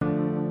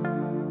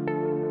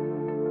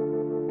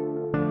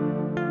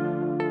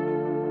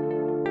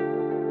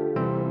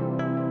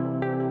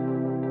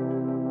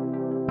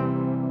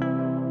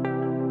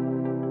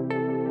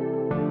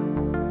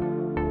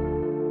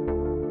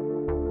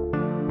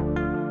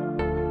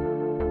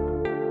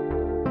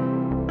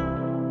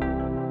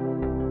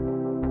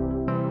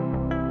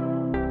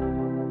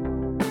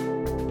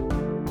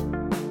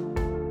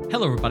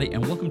Hello, everybody,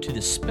 and welcome to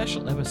this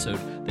special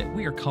episode that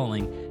we are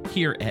calling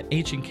here at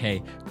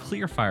H&K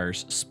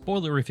Kleerfire's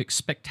Spoilerific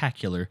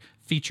Spectacular,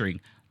 featuring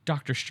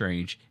Doctor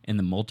Strange in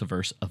the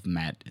Multiverse of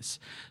Madness.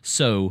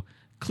 So,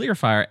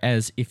 Kleerfire,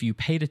 as if you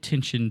paid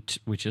attention to,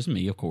 which is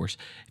me, of course,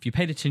 if you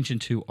paid attention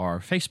to our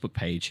Facebook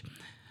page,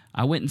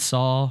 I went and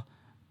saw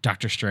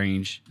Doctor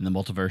Strange in the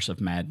Multiverse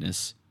of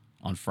Madness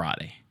on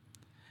Friday.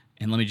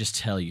 And let me just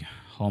tell you,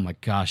 oh my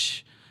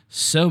gosh,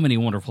 so many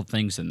wonderful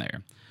things in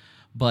there.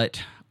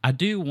 But I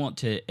do want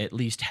to at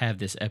least have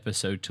this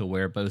episode to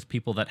where both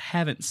people that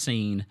haven't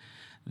seen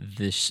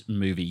this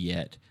movie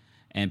yet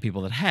and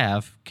people that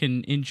have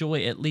can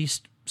enjoy at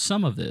least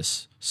some of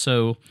this.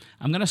 So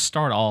I'm going to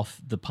start off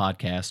the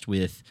podcast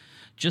with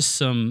just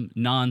some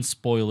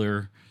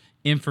non-spoiler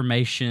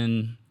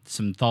information,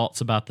 some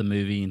thoughts about the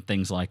movie and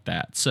things like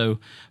that. So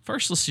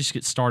first, let's just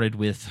get started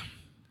with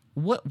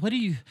what do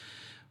you,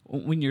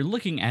 when you're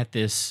looking at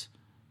this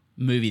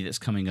movie that's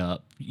coming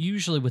up,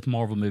 usually with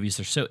Marvel movies,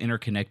 they're so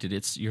interconnected.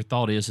 Your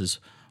thought is,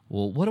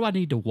 well, what do I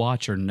need to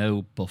watch or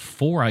know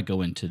before I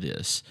go into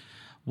this?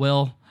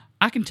 Well,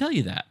 I can tell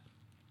you that.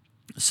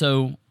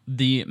 So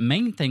the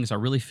main things I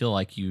really feel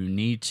like you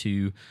need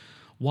to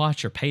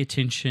watch or pay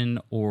attention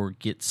or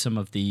get some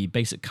of the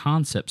basic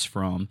concepts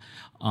from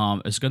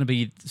is going to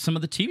be some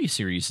of the TV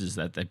series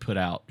that they put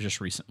out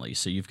just recently.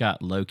 So you've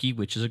got Loki,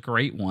 which is a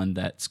great one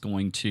that's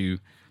going to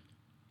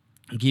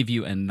give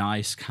you a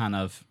nice kind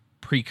of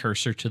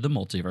precursor to the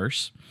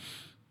multiverse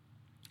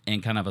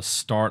and kind of a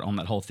start on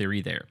that whole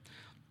theory there.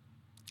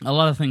 A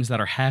lot of things that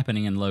are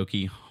happening in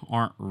Loki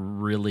aren't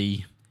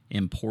really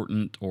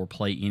important or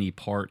play any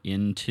part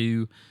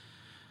into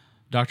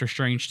Doctor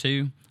Strange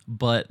 2,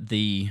 but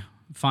the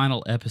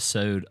final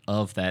episode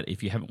of that,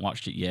 if you haven't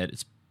watched it yet,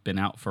 it's been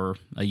out for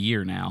a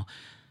year now.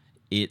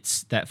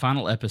 It's that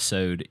final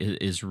episode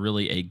is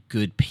really a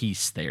good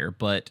piece there,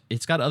 but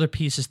it's got other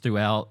pieces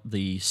throughout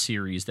the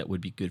series that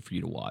would be good for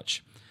you to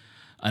watch.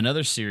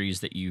 Another series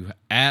that you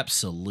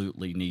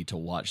absolutely need to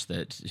watch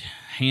that,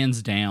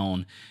 hands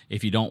down,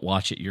 if you don't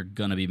watch it, you're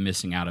going to be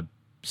missing out on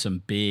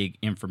some big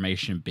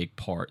information, big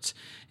parts,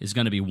 is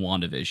going to be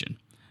WandaVision.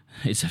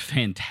 It's a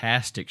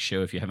fantastic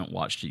show if you haven't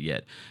watched it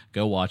yet.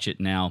 Go watch it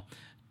now.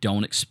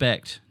 Don't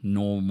expect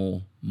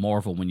normal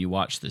Marvel when you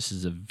watch this. This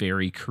is a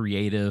very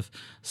creative,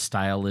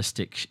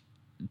 stylistic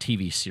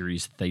TV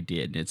series that they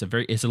did. It's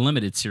a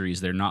limited series.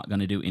 They're not going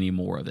to do any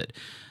more of it.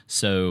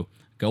 So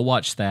go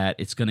watch that.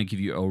 It's going to give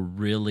you a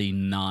really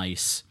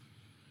nice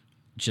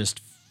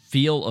just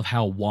feel of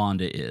how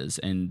Wanda is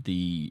and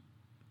the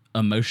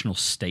emotional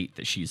state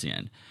that she's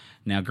in.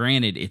 Now,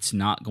 granted, it's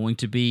not going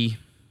to be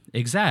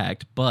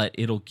exact, but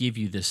it'll give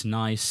you this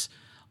nice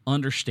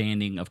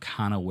understanding of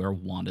kind of where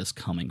Wanda's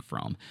coming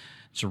from.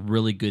 It's a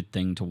really good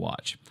thing to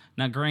watch.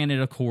 Now, granted,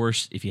 of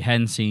course, if you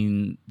hadn't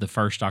seen the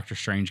first Doctor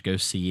Strange, go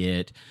see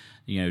it.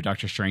 You know,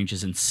 Doctor Strange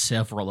is in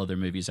several other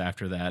movies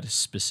after that,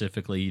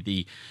 specifically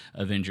the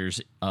Avengers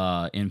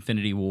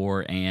Infinity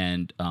War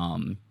and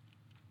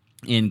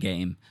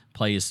Endgame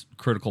plays a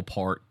critical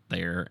part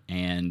there,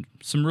 and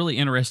some really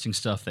interesting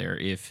stuff there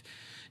if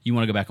you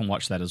want to go back and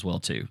watch that as well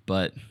too.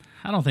 But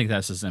I don't think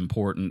that's as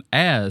important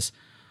as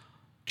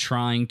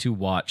trying to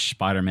watch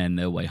Spider-Man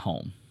No Way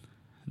Home.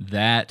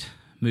 That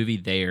movie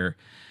there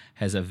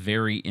has a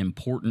very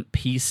important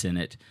piece in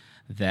it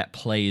that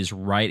plays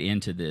right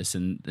into this,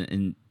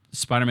 and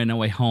Spider-Man No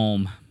Way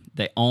Home,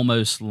 they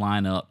almost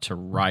line up to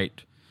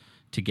right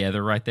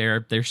together right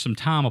there. There's some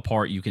time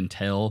apart, you can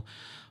tell,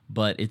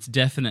 but it's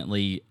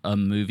definitely a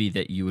movie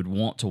that you would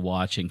want to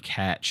watch and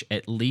catch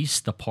at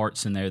least the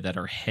parts in there that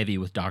are heavy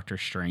with Doctor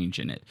Strange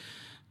in it.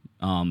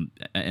 And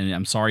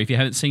I'm sorry if you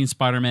haven't seen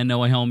Spider-Man No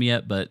Way Home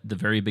yet, but the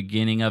very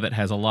beginning of it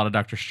has a lot of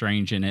Doctor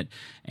Strange in it,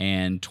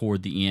 and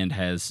toward the end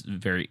has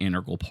very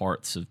integral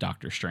parts of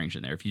Doctor Strange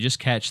in there. If you just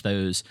catch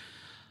those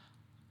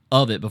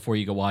of it before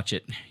you go watch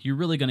it, you're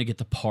really going to get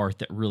the part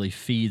that really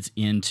feeds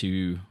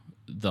into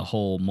the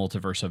whole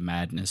Multiverse of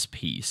Madness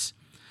piece.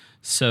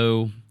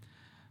 So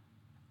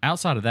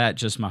outside of that,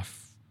 just my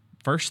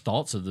first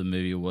thoughts of the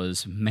movie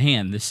was,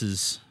 man, this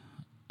is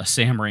a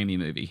Sam Raimi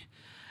movie.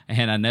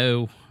 And I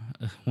know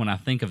when I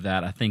think of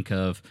that, I think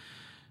of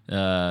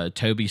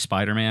Toby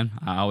Spider-Man.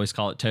 I always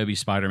call it Toby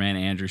Spider-Man,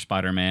 Andrew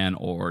Spider-Man,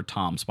 or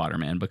Tom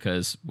Spider-Man,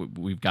 because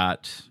we've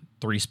got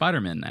 3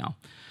 Spider-Men now.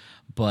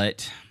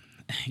 But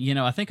you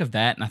know, I think of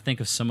that, and I think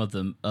of some of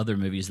the other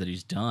movies that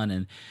he's done,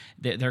 and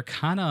they're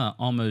kind of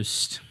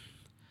almost,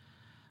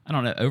 I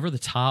don't know, over the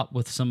top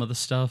with some of the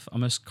stuff,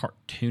 almost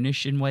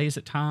cartoonish in ways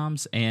at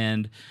times.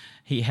 And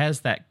he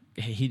does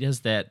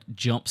that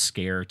jump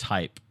scare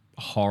type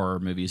horror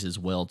movies as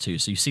well too.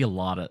 So you see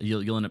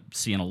you'll end up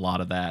seeing a lot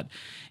of that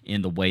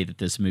in the way that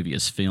this movie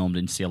is filmed,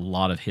 and see a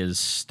lot of his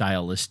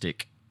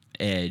stylistic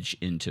edge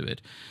into it,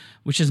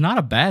 which is not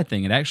a bad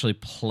thing. It actually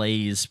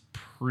plays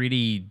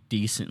pretty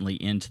decently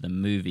into the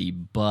movie,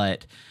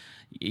 but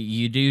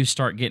you do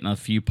start getting a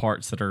few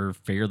parts that are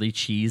fairly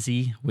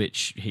cheesy,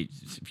 which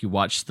if you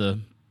watch the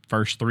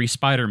first 3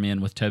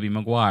 Spider-Men with Tobey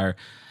Maguire,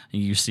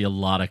 you see a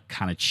lot of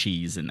kind of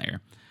cheese in there.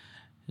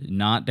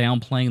 Not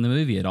downplaying the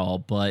movie at all,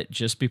 but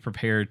just be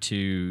prepared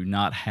to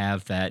not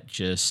have that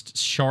just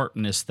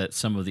sharpness that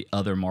some of the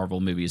other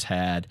Marvel movies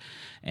had,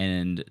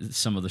 and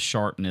some of the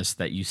sharpness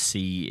that you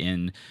see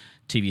in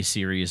TV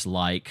series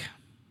like,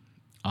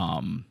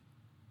 golly,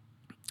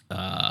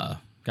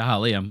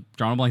 I'm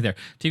drawing a blank there.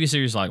 TV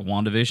series like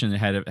WandaVision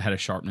had a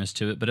sharpness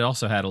to it, but it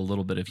also had a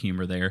little bit of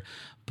humor there.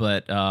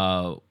 But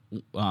Falcon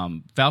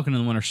and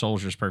the Winter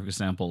Soldier is a perfect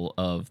example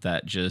of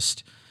that.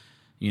 Just,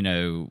 you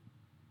know,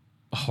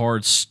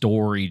 hard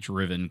story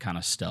driven kind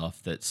of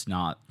stuff that's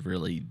not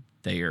really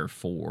there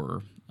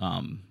for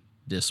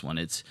this one.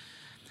 It's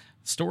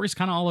story's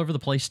kind of all over the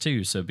place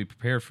too, so be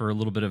prepared for a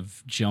little bit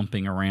of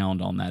jumping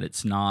around on that.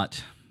 It's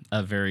not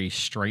a very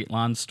straight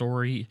line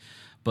story,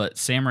 but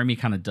Sam Raimi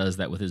kind of does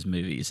that with his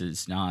movies.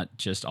 It's not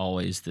just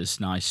always this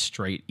nice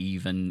straight,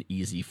 even,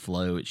 easy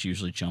flow. It's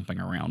usually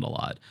jumping around a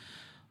lot.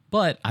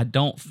 But I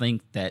don't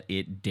think that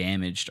it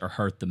damaged or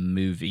hurt the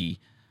movie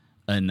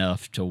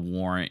enough to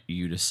warrant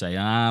you to say,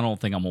 I don't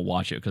think I'm going to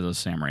watch it because it's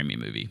a Sam Raimi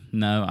movie.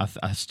 No,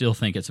 I still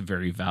think it's a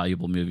very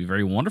valuable movie,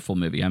 very wonderful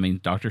movie. I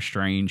mean, Doctor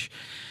Strange,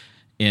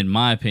 in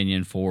my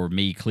opinion, for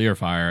me,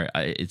 Clearfire,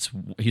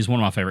 he's one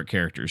of my favorite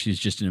characters. He's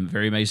just a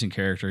very amazing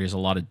character. He has a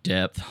lot of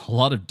depth, a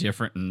lot of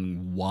different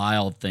and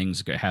wild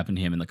things that happen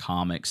to him in the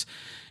comics.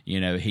 You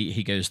know,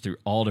 he goes through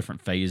all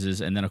different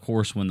phases, and then of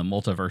course when the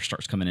multiverse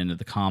starts coming into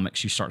the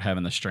comics, you start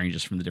having the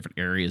Stranges from the different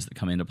areas that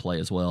come into play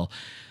as well.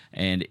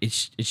 And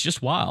it's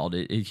just wild.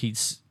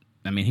 He's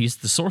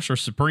the Sorcerer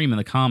Supreme in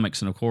the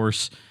comics, and of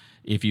course,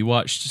 if you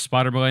watched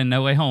Spider-Man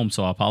No Way Home,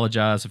 so I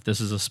apologize if this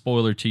is a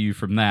spoiler to you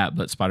from that,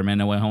 but Spider-Man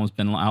No Way Home has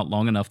been out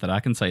long enough that I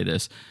can say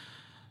this.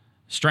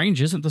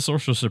 Strange isn't the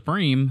Sorcerer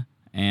Supreme,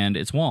 and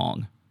it's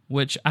Wong,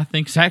 which I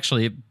think is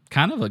actually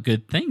kind of a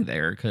good thing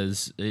there,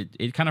 because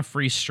it kind of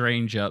frees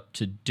Strange up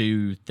to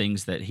do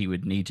things that he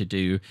would need to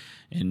do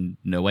in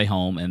No Way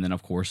Home, and then,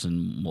 of course,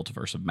 in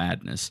Multiverse of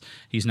Madness.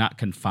 He's not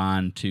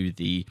confined to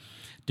the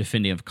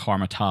defending of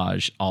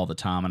Carmitage all the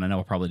time, and I know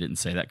I probably didn't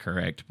say that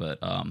correct, but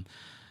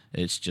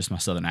it's just my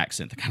southern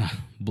accent that kind of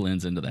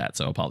blends into that,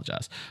 so I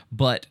apologize.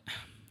 But,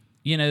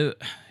 you know,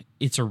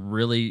 it's a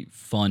really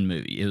fun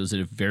movie. It was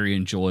a very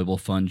enjoyable,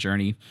 fun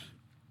journey.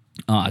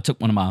 I took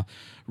one of my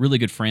really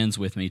good friends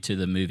with me to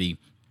the movie,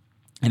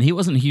 and he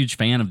wasn't a huge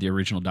fan of the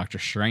original Doctor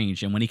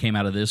Strange. And when he came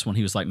out of this one,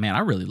 he was like, man, I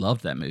really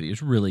loved that movie. It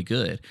was really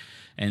good.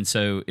 And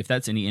so if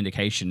that's any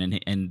indication,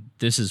 and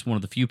this is one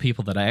of the few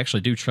people that I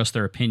actually do trust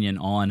their opinion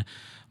on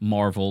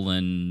Marvel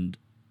and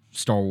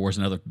Star Wars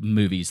and other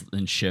movies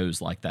and shows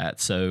like that.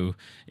 So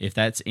if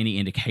that's any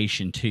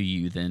indication to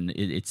you, then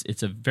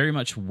it's a very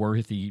much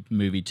worthy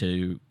movie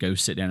to go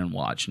sit down and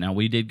watch. Now,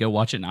 we did go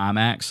watch it in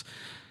IMAX.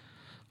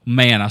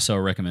 Man, I so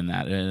recommend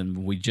that.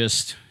 And we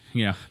just,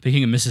 you know,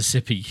 being in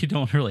Mississippi, you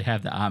don't really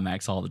have the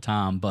IMAX all the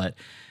time, but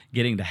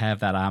getting to have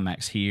that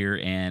IMAX here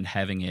and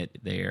having it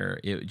there,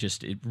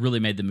 it really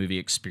made the movie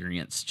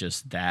experience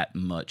just that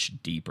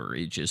much deeper.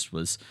 It just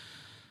was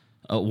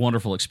a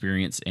wonderful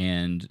experience,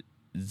 and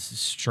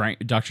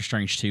Doctor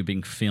Strange 2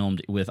 being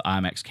filmed with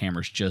IMAX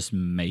cameras just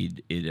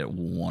made it a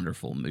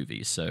wonderful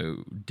movie. So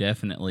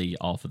definitely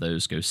off of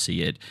those, go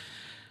see it.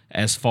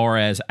 As far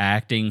as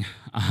acting,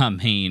 I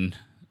mean,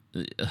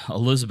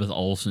 Elizabeth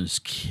Olsen's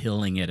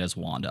killing it as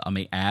Wanda. I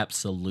mean,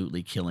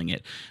 absolutely killing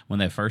it. When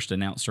they first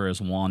announced her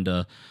as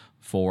Wanda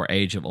for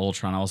Age of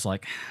Ultron, I was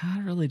like,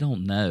 I really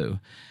don't know.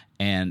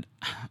 And,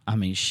 I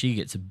mean, she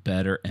gets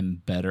better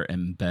and better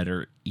and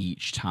better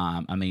each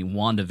time. I mean,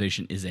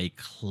 WandaVision is a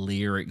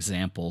clear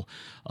example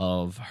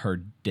of her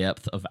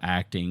depth of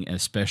acting,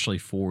 especially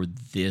for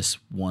this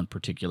one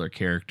particular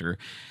character.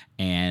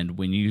 And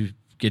when you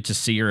get to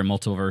see her in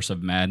Multiverse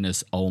of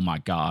Madness, oh my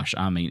gosh,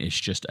 I mean, it's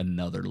just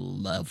another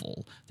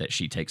level that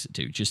she takes it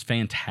to. Just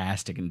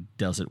fantastic and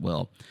does it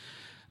well.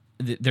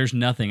 There's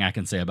nothing I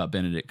can say about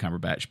Benedict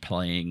Cumberbatch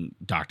playing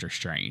Doctor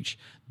Strange.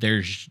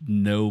 There's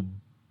no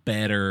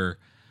better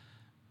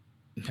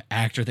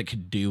actor that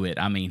could do it.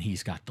 I mean,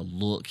 he's got the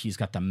look, he's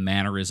got the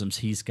mannerisms,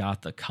 he's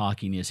got the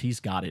cockiness, he's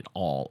got it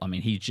all. I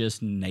mean, he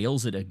just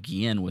nails it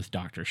again with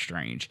Doctor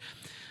Strange.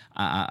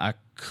 I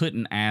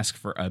couldn't ask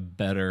for a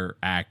better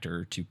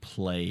actor to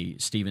play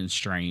Stephen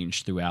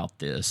Strange throughout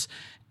this.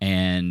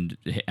 And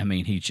I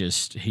mean,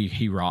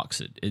 he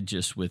rocks it. It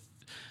just, with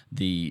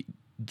the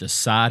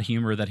side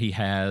humor that he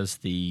has,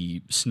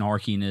 the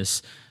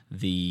snarkiness,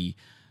 the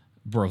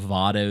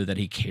bravado that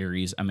he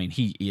carries. I mean,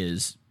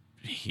 he's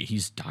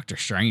Doctor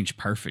Strange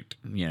perfect,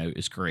 you know,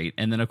 it's great.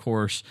 And then of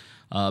course,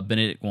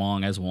 Benedict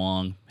Wong as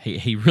Wong,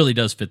 he really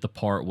does fit the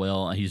part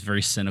well. He's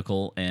very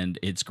cynical, and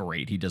it's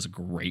great. He does a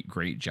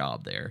great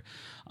job there.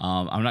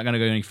 I'm not going to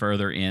go any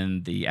further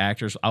in the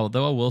actors,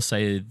 although I will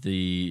say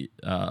the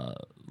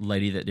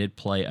lady that did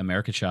play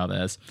America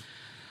Chavez,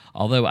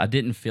 although I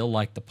didn't feel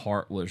like the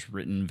part was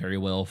written very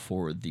well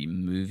for the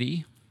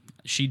movie,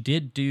 she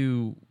did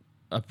do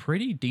a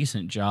pretty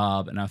decent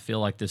job, and I feel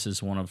like this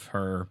is one of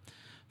her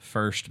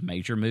first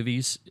major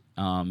movies.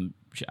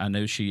 I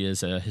know she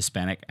is a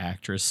Hispanic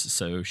actress,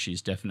 so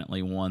she's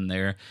definitely one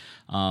there.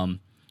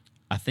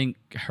 I think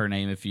her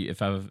name,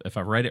 if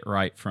I read it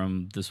right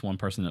from this one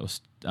person that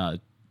was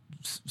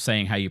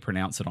saying how you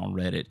pronounce it on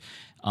Reddit,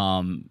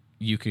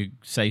 you could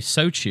say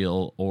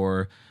Sochil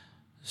or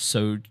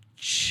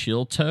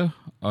Sochilto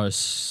or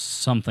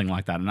something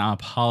like that. And I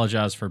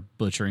apologize for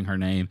butchering her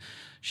name.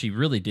 She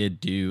really did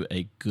do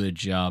a good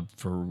job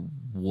for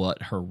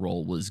what her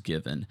role was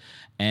given.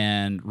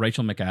 And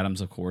Rachel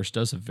McAdams, of course,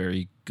 does a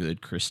very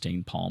good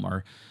Christine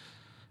Palmer.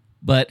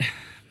 But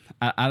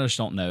I just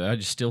don't know. I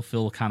just still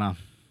feel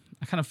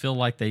I kind of feel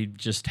like they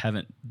just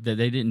haven't, that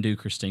they didn't do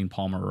Christine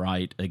Palmer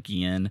right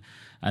again.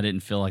 I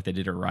didn't feel like they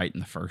did her right in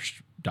the first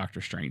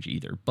Doctor Strange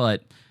either.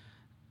 But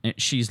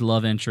she's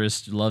love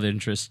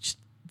interests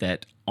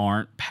that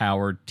aren't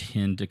powered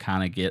tend to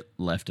kind of get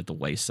left at the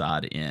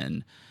wayside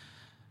in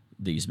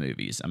these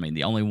movies. I mean,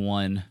 the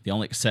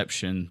only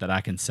exception that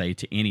I can say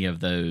to any of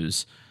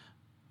those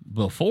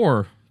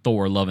before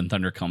Thor: Love and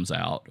Thunder comes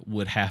out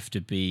would have to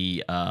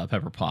be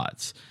Pepper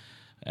Potts.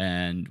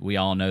 And we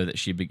all know that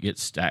she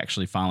gets to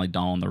actually finally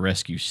don the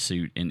rescue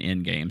suit in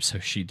Endgame, so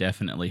she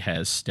definitely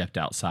has stepped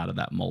outside of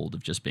that mold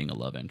of just being a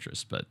love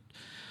interest. But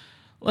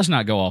let's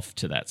not go off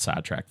to that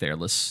sidetrack there.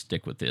 Let's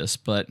stick with this.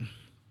 But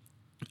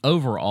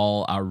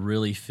overall, I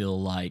really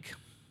feel like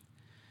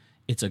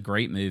it's a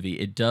great movie.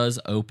 It does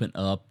open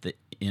up the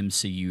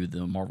MCU,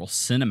 the Marvel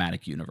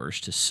Cinematic Universe,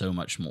 to so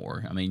much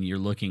more. I mean, you're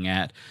looking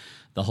at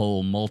the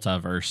whole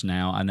multiverse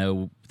now. I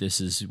know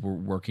we're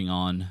working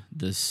on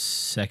the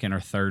second or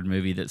third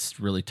movie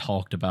that's really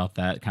talked about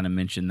that, kind of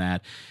mentioned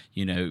that.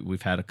 You know,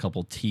 we've had a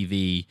couple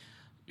TV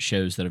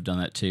shows that have done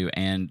that too.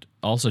 And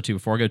also too,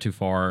 before I go too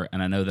far,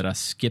 and I know that I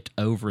skipped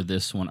over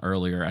this one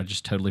earlier, I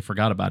just totally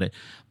forgot about it,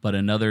 but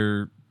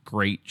another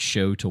great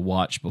show to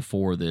watch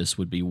before this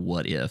would be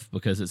What If,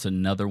 because it's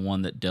another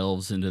one that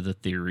delves into the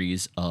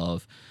theories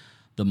of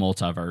the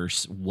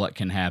multiverse, what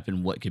can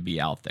happen, what could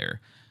be out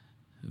there.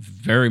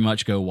 Very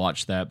much go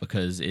watch that,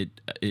 because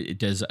it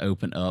does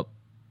open up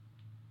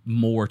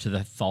more to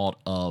the thought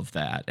of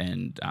that,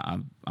 and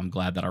I'm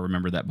glad that I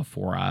remember that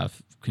before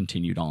I've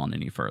continued on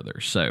any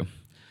further. So,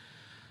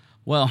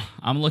 well,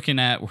 I'm looking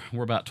at,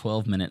 we're about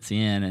 12 minutes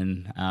in,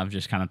 and I've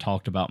just kind of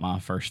talked about my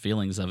first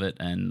feelings of it,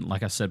 and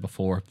like I said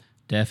before,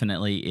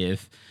 definitely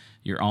if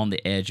you're on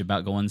the edge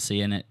about going and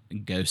seeing it,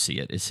 go see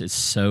it. It's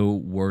so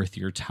worth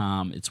your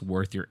time. It's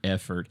worth your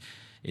effort.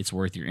 It's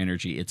worth your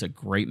energy. It's a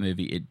great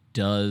movie. It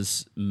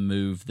does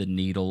move the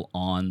needle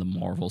on the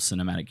Marvel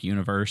Cinematic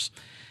Universe.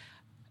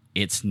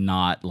 It's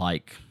not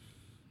like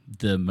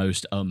the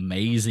most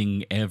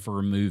amazing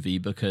ever movie,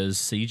 because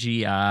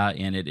CGI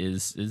in it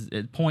is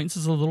at points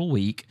is a little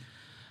weak.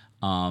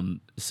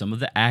 Some of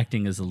the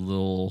acting is a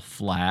little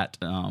flat,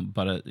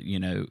 but you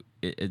know,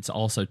 it's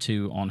also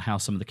too on how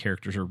some of the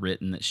characters are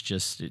written. It's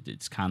just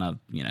it's kind of,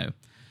 you know,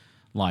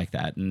 like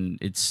that, and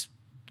it's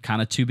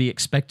kind of to be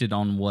expected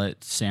on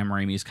what Sam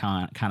Raimi's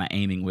kind of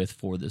aiming with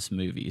for this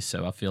movie.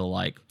 So I feel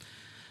like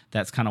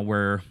that's kind of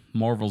where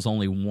Marvel's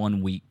only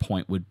one weak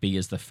point would be,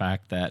 is the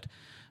fact that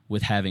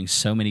with having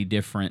so many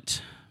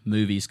different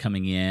movies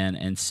coming in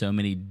and so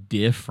many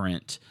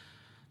different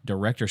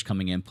directors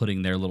coming in,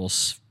 putting their little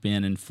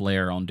spin and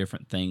flair on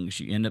different things,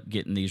 you end up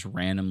getting these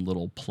random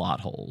little plot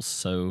holes.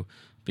 So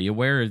be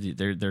aware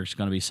there's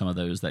going to be some of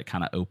those that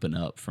kind of open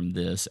up from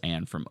this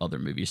and from other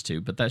movies too.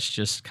 But that's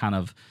just kind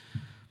of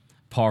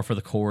par for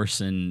the course,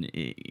 and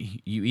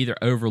you either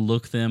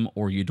overlook them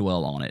or you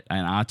dwell on it.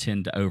 And I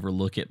tend to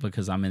overlook it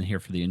because I'm in here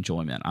for the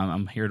enjoyment.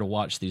 I'm here to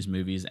watch these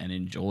movies and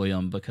enjoy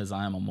them because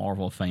I am a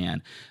Marvel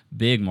fan,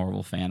 big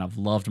Marvel fan. I've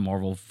loved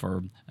Marvel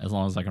for as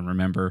long as I can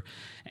remember,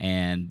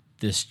 and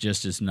this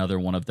just is another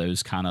one of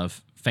those kind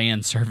of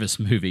fan service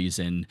movies.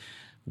 And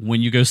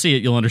when you go see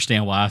it, you'll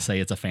understand why I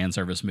say it's a fan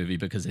service movie,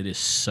 because it is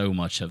so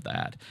much of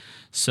that.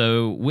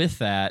 So with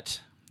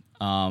that,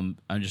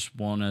 I just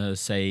want to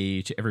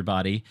say to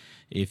everybody,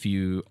 if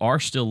you are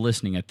still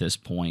listening at this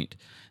point,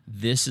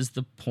 this is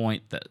the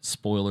point that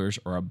spoilers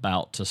are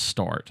about to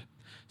start.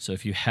 So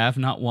if you have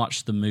not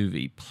watched the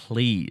movie,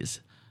 please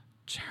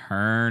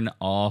turn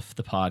off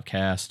the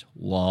podcast,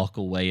 walk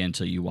away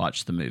until you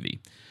watch the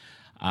movie.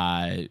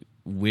 I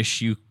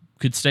wish you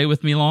could stay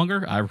with me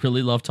longer. I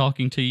really love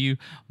talking to you,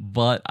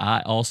 but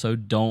I also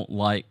don't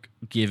like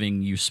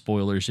giving you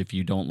spoilers if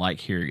you don't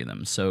like hearing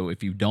them. So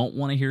if you don't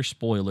want to hear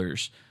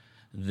spoilers,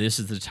 this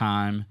is the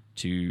time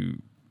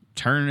to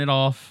turn it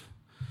off,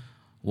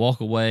 walk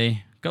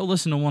away, go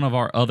listen to one of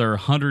our other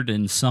 100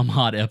 and some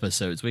odd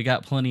episodes. We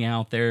got plenty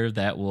out there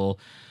that will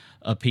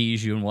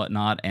appease you and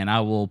whatnot, and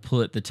I will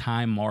put the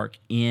time mark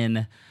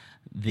in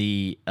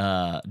the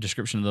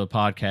description of the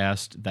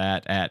podcast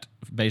that at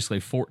basically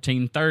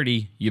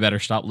 14:30, you better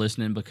stop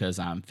listening, because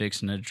I'm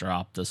fixing to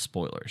drop the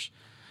spoilers.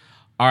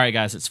 All right,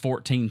 guys, it's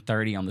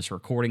 14:30 on this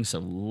recording, so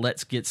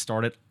let's get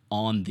started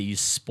on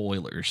these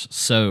spoilers.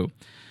 So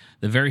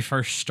the very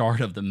first start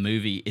of the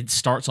movie, it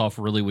starts off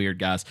really weird,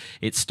 guys.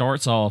 It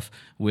starts off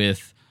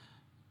with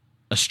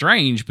a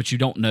Strange, but you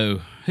don't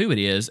know who it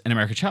is, and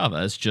America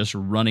Chavez just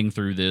running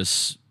through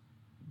this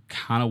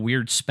kind of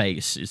weird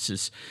space. It's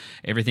just,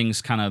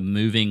 everything's kind of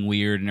moving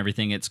weird and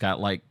everything. It's got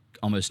like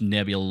almost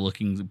nebula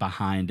looking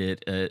behind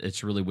it.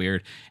 It's really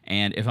weird.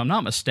 And if I'm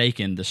not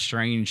mistaken, the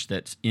Strange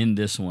that's in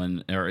this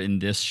one, or in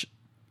this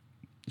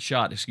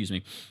shot, excuse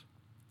me,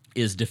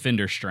 is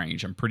Defender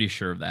Strange. I'm pretty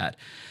sure of that.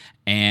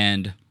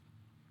 And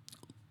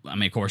I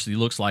mean, of course, he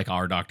looks like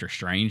our Doctor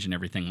Strange and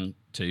everything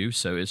too.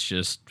 So it's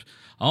just,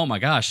 oh my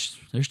gosh,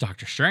 there's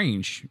Doctor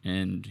Strange,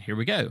 and here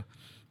we go.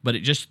 But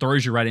it just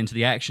throws you right into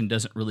the action,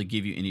 doesn't really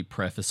give you any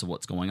preface of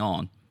what's going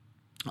on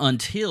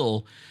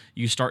until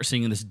you start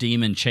seeing this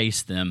demon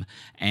chase them,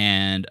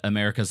 and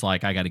America's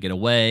like, I got to get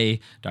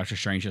away. Doctor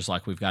Strange is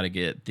like, we've got to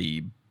get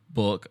the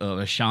Book of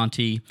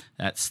Ashanti.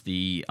 That's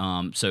the,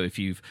 so if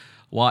you've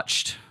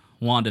watched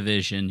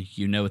WandaVision,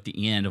 you know at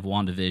the end of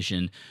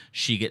WandaVision,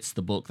 she gets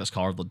the book that's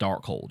called the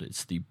Darkhold.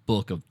 It's the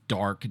book of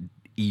dark,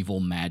 evil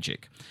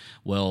magic.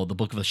 Well, the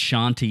Book of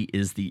Ashanti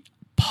is the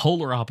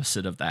polar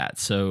opposite of that.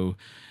 So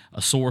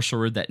a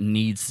sorcerer that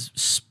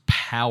needs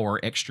power,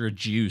 extra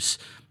juice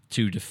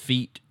to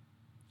defeat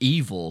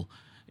evil,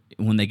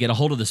 when they get a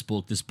hold of this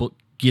book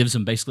gives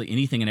them basically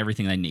anything and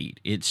everything they need.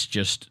 It's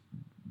just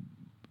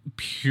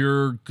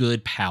pure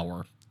good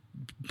power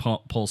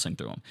pulsing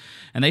through them.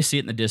 And they see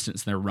it in the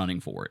distance, and they're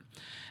running for it.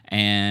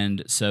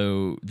 And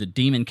so the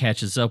demon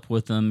catches up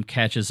with them,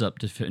 catches up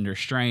to Defender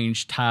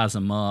Strange, ties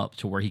him up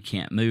to where he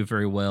can't move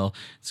very well.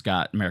 It's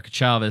got America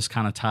Chavez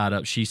kind of tied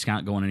up. She's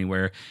not going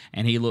anywhere.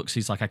 And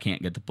he's like, I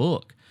can't get the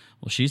book.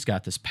 Well, she's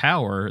got this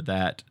power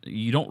that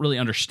you don't really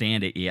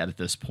understand it yet at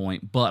this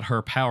point, but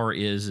her power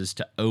is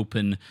to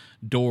open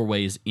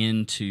doorways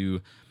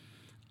into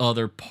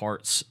other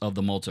parts of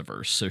the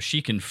multiverse. So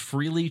she can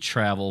freely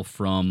travel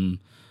from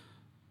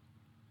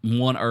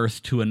one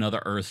Earth to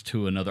another Earth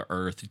to another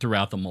Earth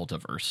throughout the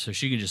multiverse. So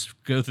she can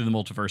just go through the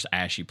multiverse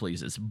as she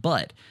pleases.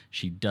 But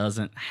she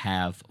doesn't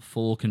have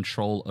full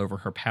control over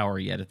her power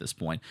yet at this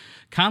point.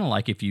 Kind of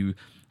like if you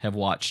have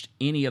watched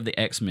any of the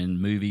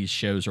X-Men movies,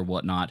 shows, or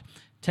whatnot,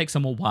 it takes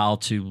them a while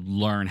to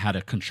learn how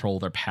to control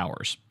their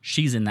powers.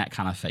 She's in that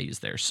kind of phase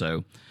there.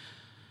 So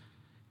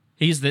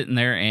he's sitting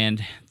there,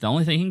 and the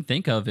only thing he can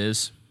think of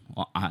is,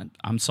 well,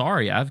 I'm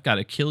sorry, I've got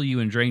to kill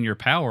you and drain your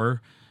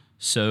power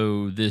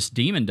so this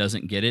demon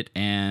doesn't get it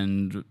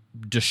and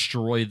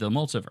destroy the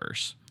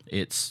multiverse.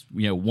 It's,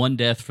 one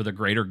death for the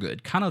greater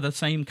good. Kind of the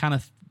same kind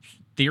of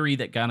theory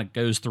that kind of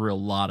goes through a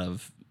lot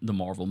of the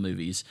Marvel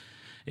movies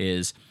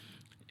is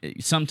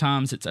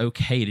sometimes it's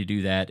okay to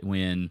do that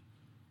when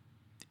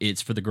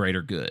it's for the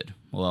greater good.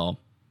 Well,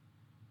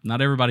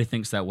 not everybody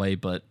thinks that way,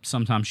 but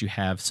sometimes you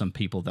have some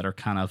people that are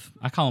kind of,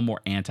 I call them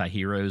more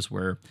anti-heroes,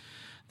 where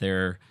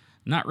they're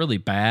not really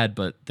bad,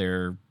 but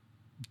they're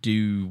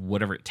do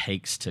whatever it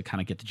takes to kind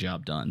of get the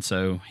job done.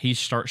 So he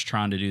starts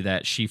trying to do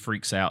that. She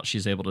freaks out.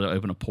 She's able to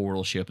open a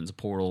portal. She opens a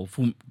portal.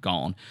 Boom,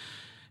 gone.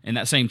 In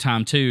that same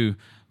time, too,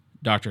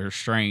 Doctor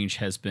Strange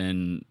has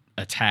been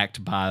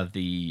attacked by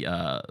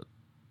the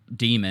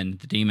demon.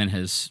 The demon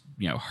has,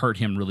 hurt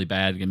him really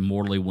bad and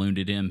mortally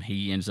wounded him.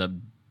 He ends up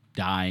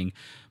dying.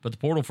 But the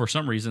portal, for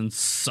some reason,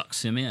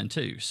 sucks him in,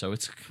 too. So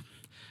it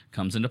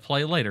comes into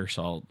play later,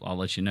 so I'll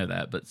let you know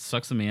that. But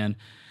sucks him in.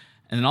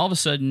 And then all of a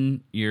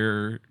sudden,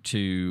 you're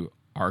to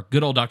our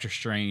good old Doctor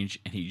Strange,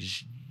 and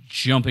he's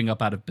jumping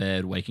up out of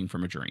bed, waking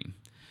from a dream.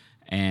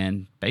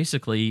 And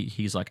basically,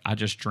 he's like, I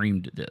just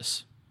dreamed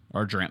this,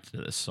 or dreamt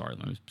this. Sorry,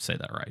 let me say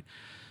that right.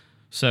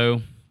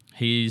 So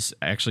he's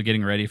actually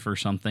getting ready for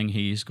something.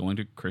 He's going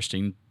to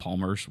Christine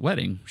Palmer's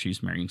wedding.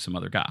 She's marrying some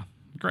other guy.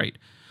 Great.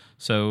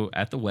 So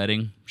at the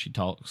wedding,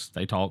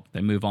 they talk,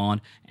 they move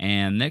on.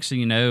 And next thing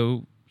you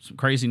know, some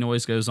crazy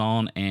noise goes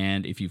on,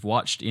 and if you've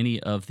watched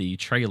any of the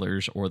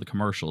trailers or the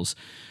commercials,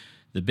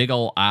 the big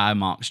old eye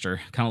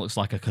monster, kind of looks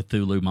like a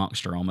Cthulhu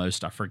monster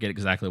almost, I forget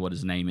exactly what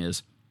his name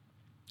is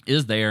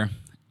there,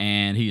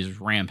 and he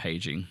is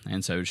rampaging.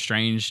 And so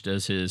Strange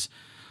does his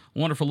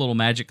wonderful little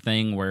magic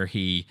thing where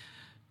he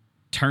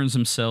turns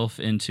himself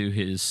into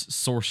his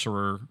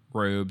sorcerer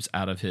robes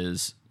out of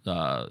his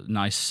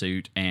nice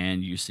suit,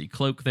 and you see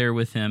Cloak there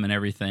with him and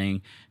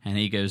everything, and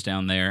he goes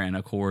down there, and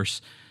of course,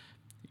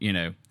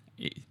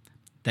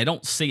 they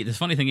don't see. The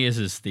funny thing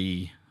is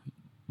the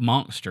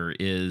monster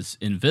is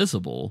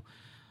invisible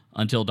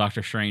until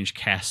Doctor Strange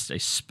casts a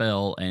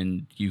spell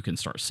and you can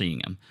start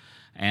seeing him.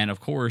 And of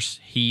course,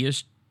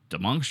 the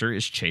monster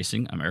is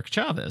chasing America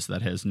Chavez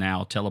that has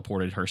now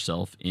teleported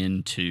herself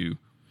into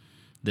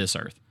this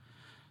Earth.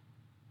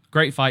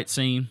 Great fight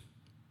scene.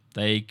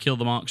 They kill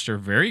the monster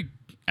very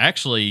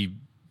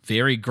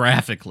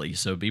graphically,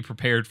 so be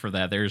prepared for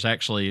that. There's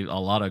actually a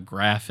lot of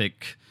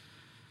graphic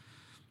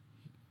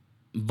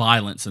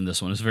violence in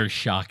this one. It's very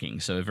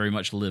shocking, so it very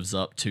much lives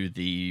up to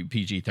the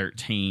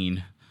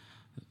PG-13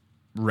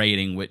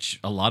 rating, which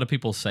a lot of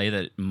people say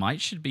that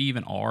it should be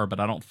even R, but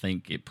I don't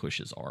think it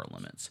pushes R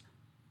limits.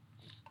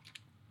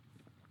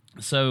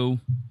 So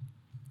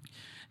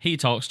he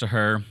talks to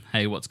her,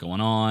 hey, what's going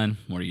on?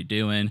 What are you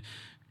doing?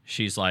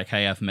 She's like,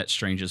 hey, I've met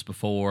strangers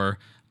before,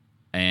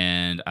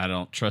 and I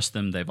don't trust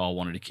them. They've all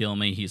wanted to kill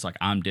me. He's like,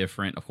 I'm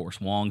different. Of course,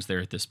 Wong's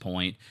there at this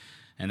point.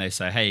 and they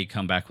say, hey,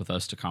 come back with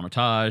us to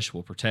Carmitage.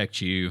 We'll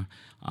protect you.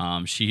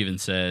 She even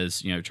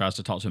says, tries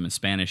to talk to him in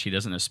Spanish. He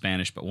doesn't know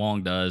Spanish, but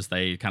Wong does.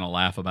 They kind of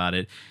laugh about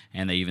it,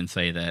 and they even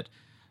say that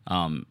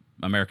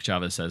America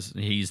Chavez says,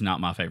 he's not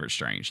my favorite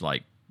Strange,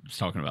 like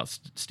talking about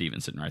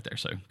Steven sitting right there.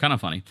 So kind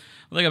of funny.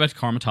 Well, they go back to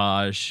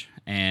Carmitage,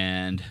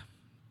 and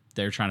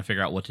they're trying to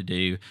figure out what to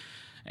do.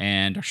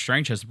 And Dr.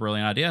 Strange has a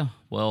brilliant idea.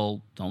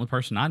 Well, the only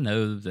person I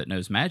know that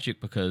knows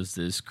magic, because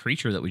this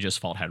creature that we just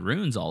fought had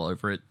runes all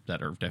over it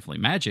that are definitely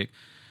magic,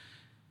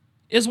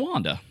 is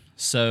Wanda.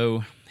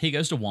 So he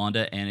goes to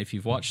Wanda, and if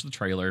you've watched the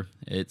trailer,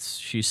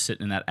 she's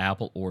sitting in that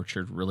apple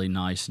orchard, really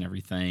nice and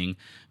everything,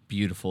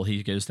 beautiful.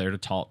 He goes there to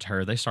talk to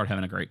her. They start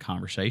having a great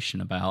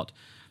conversation about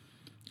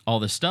all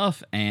this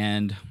stuff,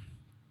 and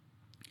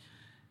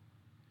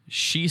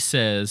she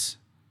says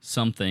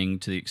something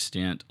to the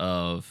extent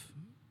of,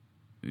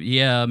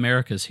 yeah,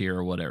 America's here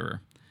or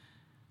whatever.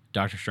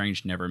 Doctor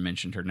Strange never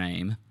mentioned her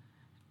name.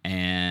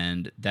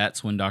 And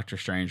that's when Doctor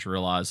Strange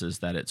realizes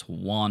that it's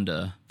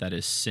Wanda that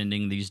is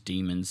sending these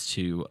demons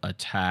to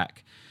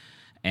attack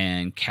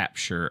and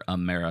capture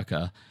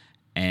America.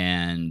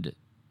 And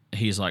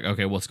he's like,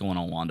 okay, what's going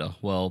on, Wanda?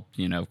 Well,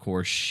 of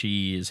course,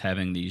 she is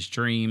having these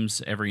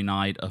dreams every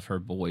night of her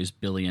boys,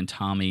 Billy and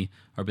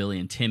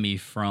Timmy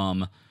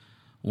from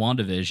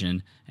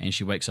WandaVision, and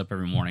she wakes up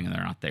every morning and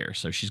they're not there.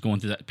 So she's going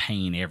through that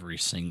pain every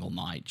single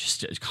night,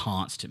 just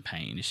constant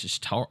pain. It's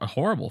just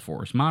horrible for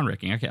her. It's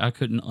mind-wrecking. I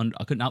could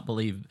not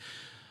believe,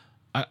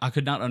 I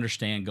could not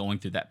understand going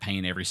through that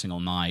pain every single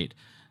night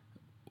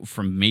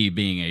from me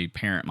being a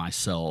parent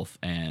myself,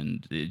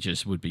 and it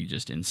just would be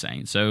just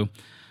insane. So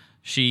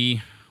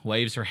she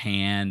waves her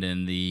hand,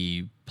 and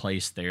the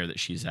place there that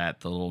she's at,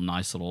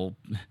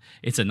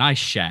 it's a nice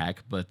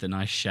shack, but the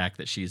nice shack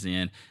that she's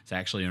in is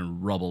actually in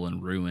rubble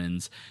and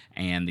ruins,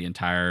 and the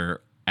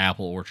entire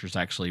apple orchard's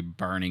actually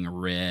burning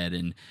red,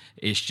 and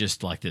it's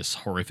just like this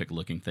horrific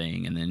looking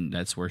thing. And then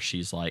that's where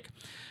she's like,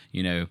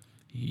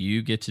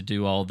 you get to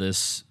do all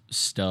this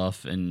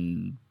stuff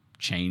and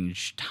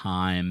change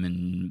time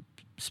and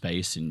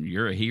space, and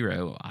you're a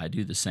hero. I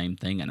do the same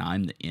thing, and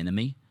I'm the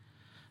enemy,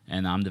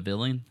 and I'm the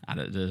villain.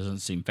 It doesn't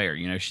seem fair.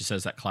 She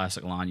says that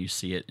classic line. You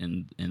see it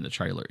in the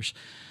trailers.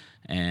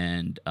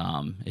 And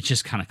it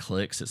just kind of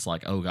clicks. It's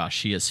like, oh gosh,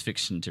 she is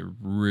fixing to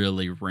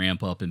really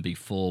ramp up and be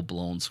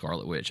full-blown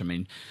Scarlet Witch. I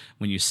mean,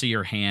 when you see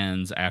her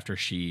hands after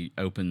she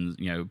opens,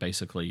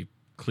 basically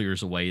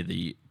clears away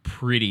the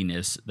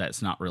prettiness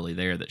that's not really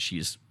there, that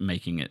she's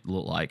making it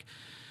look like,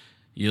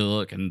 you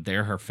look, and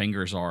there her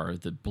fingers are,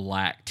 the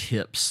black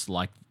tips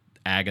like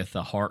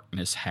Agatha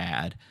Harkness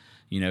had,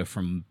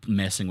 from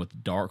messing with the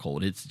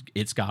Darkhold.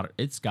 It's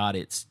got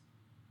its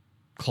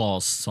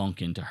claws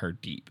sunk into her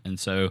deep. And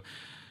so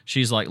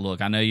she's like,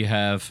 look, I know you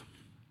have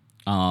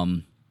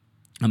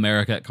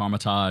America at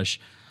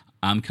Carmitage.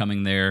 I'm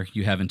coming there.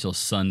 You have until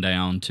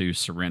sundown to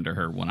surrender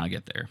her when I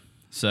get there.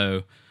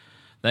 So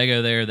they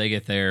go there. They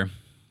get there.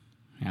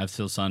 Have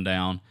till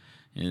sundown.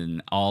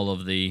 And all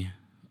of the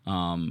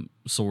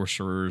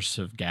sorcerers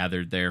have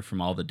gathered there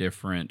from all the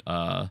different...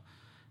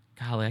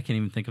 golly, I can't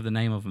even think of the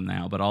name of them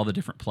now, but all the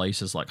different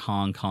places like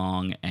Hong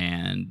Kong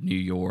and New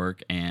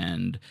York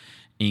and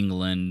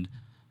England,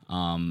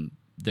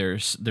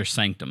 there's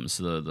sanctums,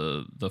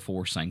 the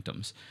four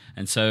sanctums.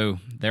 And so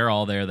they're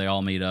all there. They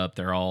all meet up.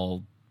 They're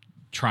all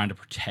trying to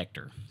protect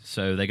her.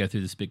 So they go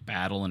through this big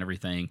battle and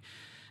everything,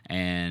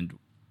 and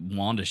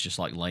Wanda's just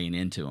like laying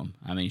into them.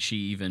 I mean, she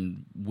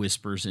even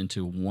whispers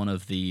into one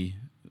of the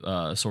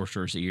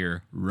sorcerer's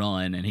ear,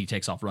 run, and he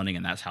takes off running,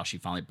 and that's how she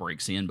finally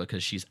breaks in,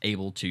 because she's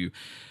able to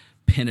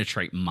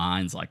penetrate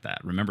minds like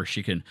that. Remember,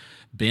 she can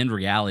bend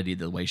reality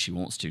the way she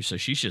wants to, so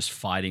she's just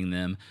fighting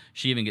them.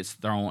 She even gets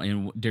thrown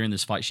in during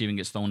this fight. She even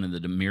gets thrown in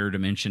the mirror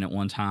dimension at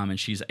one time, and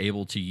she's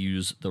able to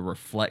use the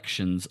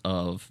reflections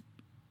of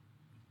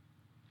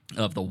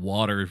the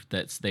water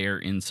that's there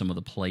in some of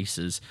the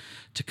places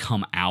to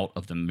come out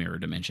of the mirror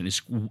dimension.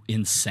 It's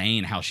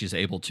insane how she's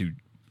able to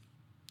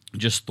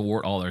just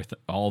thwart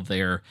all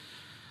their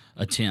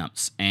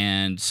attempts.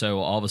 And so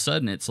all of a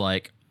sudden it's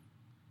like,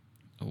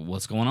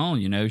 what's going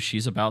on?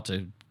 She's about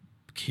to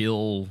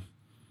kill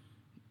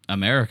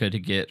America to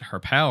get her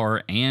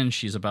power, and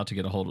she's about to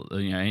get a hold of,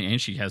 and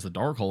she has the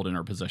Darkhold in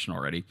her possession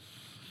already.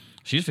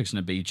 She's fixing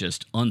to be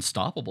just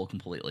unstoppable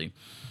completely.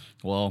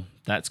 Well,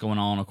 that's going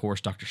on. Of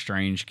course, Doctor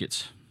Strange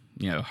gets,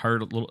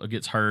 hurt. Wong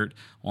gets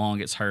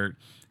hurt,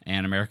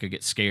 and America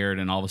gets scared,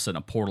 and all of a sudden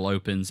a portal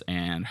opens,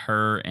 and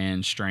her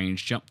and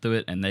Strange jump through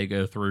it, and they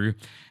go through,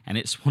 and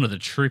it's one of the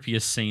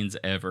trippiest scenes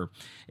ever.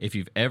 If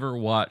you've ever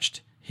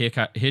watched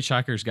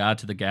Hitchhiker's Guide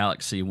to the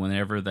Galaxy,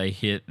 whenever they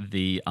hit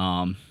the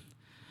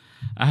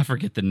I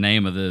forget the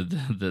name of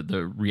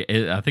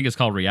I think it's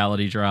called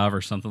Reality Drive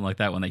or something like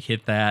that, when they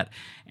hit that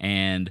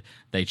and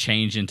they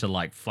change into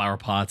like flower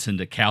pots,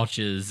 into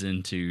couches,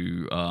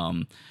 into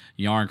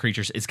yarn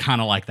creatures. It's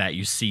kind of like that.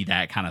 You see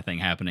that kind of thing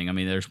happening. I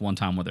mean, there's one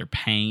time where they're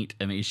paint.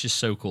 I mean, it's just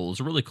so cool. It's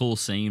a really cool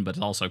scene, but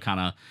it's also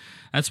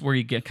that's where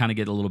you get a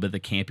little bit of the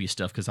campy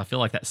stuff, because I feel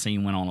like that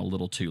scene went on a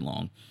little too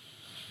long.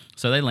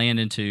 So they land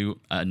into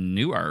a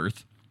new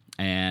Earth,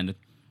 and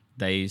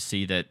they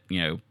see that,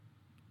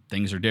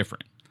 things are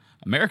different.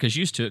 America's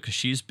used to it because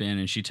she's been,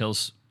 and she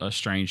tells us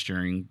Strange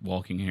during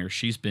walking here,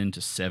 she's been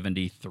to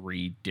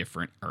 73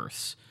 different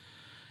Earths.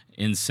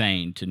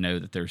 Insane to know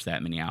that there's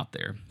that many out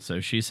there. So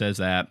she says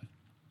that,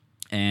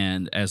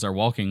 and as they're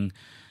walking,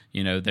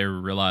 they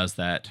realize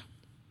that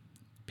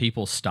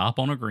people stop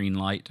on a green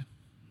light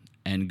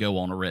and go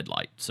on a red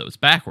light. So it's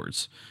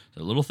backwards.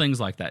 So little things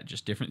like that,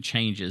 just different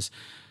changes.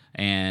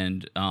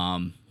 And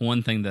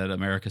one thing that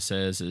America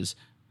says is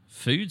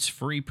food's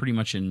free pretty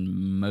much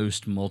in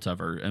most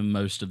multiverse and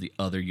most of the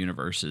other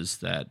universes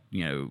that,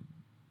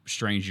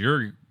 Strange,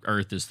 your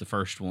Earth is the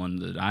first one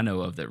that I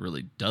know of that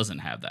really doesn't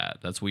have that.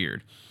 That's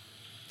weird.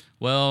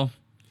 Well,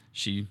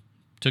 she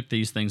took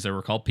these things that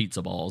were called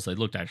pizza balls. They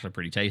looked actually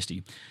pretty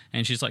tasty.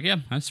 And she's like, yeah,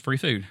 that's free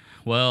food.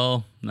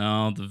 Well,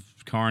 no, the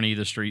carny,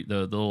 the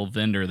little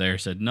vendor there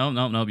said, no,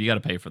 you got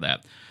to pay for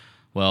that.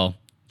 Well,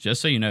 just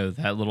so you know,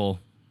 that little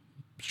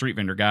street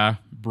vendor guy,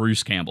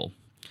 Bruce Campbell.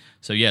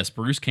 So yes,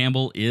 Bruce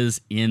Campbell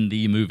is in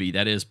the movie.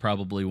 That is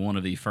probably one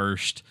of the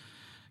first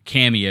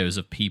cameos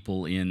of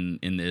people in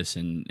this,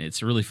 and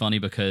it's really funny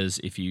because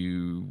if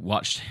you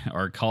watched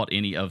or caught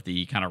any of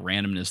the kind of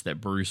randomness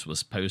that Bruce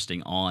was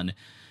posting on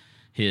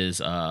his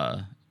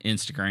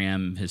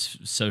Instagram, his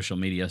social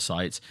media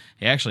sites,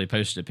 he actually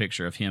posted a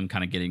picture of him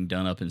kind of getting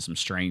done up in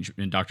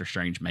Doctor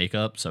Strange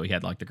makeup. So he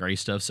had like the gray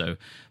stuff. So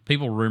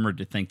people rumored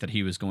to think that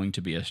he was going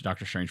to be a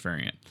Doctor Strange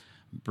variant.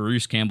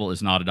 Bruce Campbell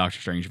is not a Doctor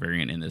Strange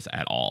variant in this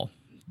at all.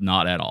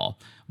 Not at all.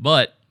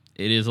 But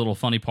it is a little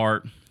funny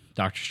part.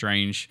 Doctor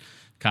Strange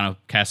kind of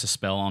casts a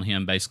spell on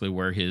him, basically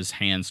where his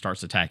hand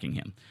starts attacking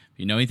him. If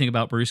you know anything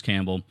about Bruce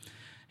Campbell,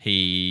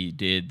 he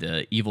did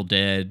the Evil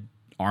Dead,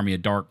 Army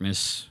of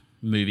Darkness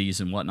movies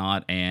and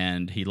whatnot,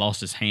 and he lost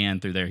his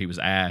hand through there. He was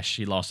Ash.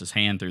 He lost his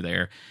hand through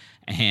there,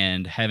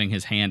 and having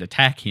his hand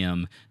attack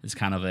him is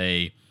kind of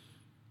a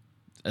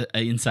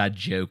inside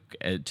joke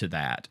to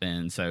that.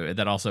 And so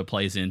that also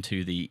plays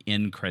into the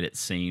end credit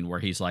scene where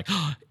he's like,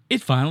 oh,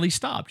 it finally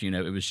stopped.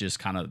 It was just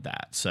kind of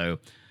that. So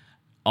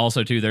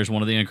also, too, there's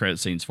one of the end credit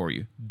scenes for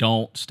you.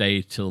 Don't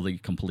stay till the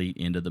complete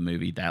end of the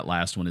movie. That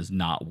last one is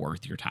not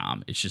worth your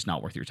time. It's just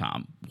not worth your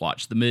time.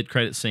 Watch the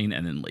mid-credit scene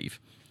and then leave.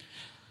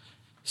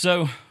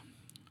 So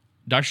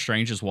Doctor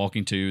Strange is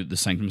walking to the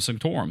Sanctum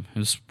Sanctorum.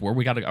 It's where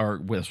we got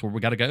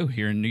to go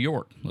here in New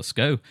York. Let's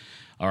go.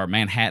 Or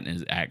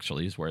Manhattan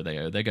is where they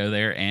go. They go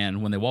there,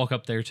 and when they walk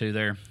up there to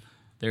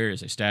there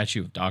is a statue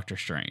of Doctor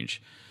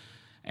Strange,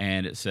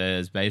 and it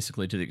says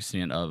basically to the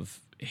extent of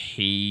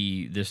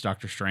this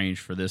Doctor Strange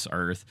for this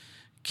Earth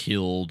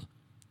killed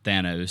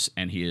Thanos,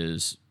 and he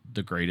is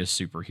the greatest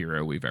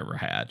superhero we've ever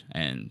had.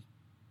 And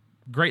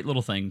great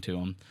little thing to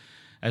him.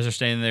 As they're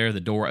standing there, the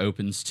door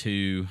opens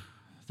to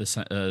the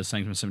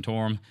Sanctum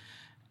Sanctorum,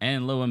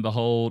 and lo and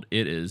behold,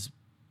 it is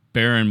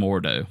Baron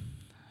Mordo.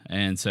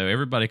 And so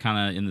everybody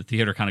kind of in the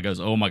theater kind of goes,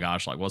 oh my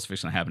gosh, like what's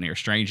fixing to happen here?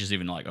 Strange is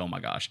even like, oh my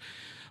gosh.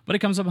 But he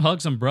comes up and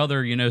hugs him,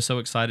 brother, so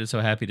excited, so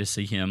happy to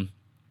see him.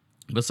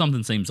 But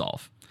something seems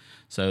off.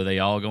 So they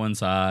all go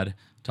inside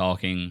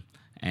talking,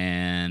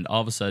 and all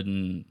of a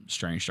sudden,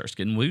 Strange starts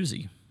getting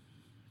woozy.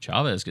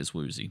 Chavez gets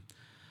woozy.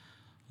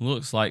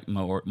 Looks like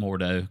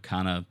Mordo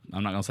kind of,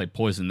 I'm not going to say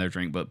poisoned their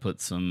drink, but put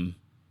some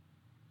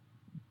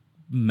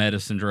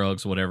medicine,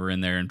 drugs, whatever in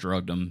there and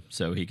drugged them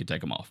so he could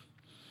take them off.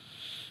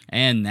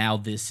 And now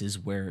this is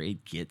where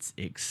it gets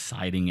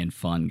exciting and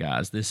fun,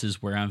 guys. This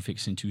is where I'm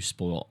fixing to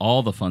spoil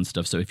all the fun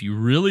stuff. So if you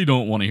really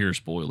don't want to hear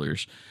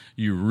spoilers,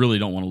 you really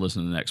don't want to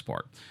listen to the next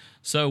part.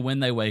 So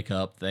when they wake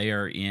up, they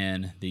are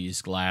in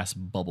these glass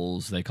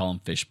bubbles. They call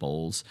them fish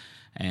bowls.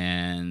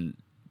 And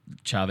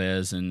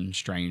Chavez and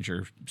Strange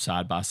are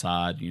side by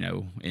side,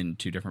 in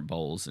two different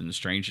bowls. And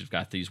Strange has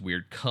got these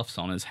weird cuffs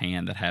on his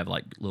hand that have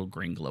like little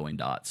green glowing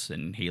dots.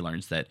 And he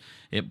learns that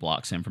it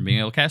blocks him from being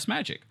able to cast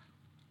magic.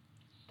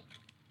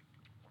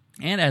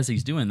 And as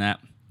he's doing that,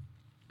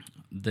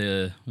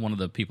 one of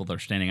the people that are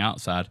standing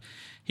outside,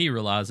 he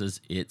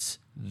realizes it's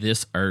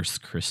this Earth's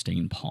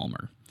Christine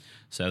Palmer.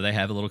 So they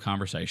have a little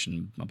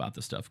conversation about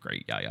this stuff.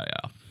 Great, yeah.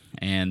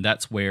 And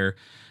that's where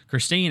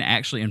Christine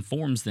actually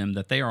informs them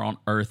that they are on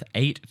Earth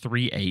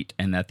 838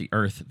 and that the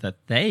Earth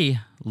that they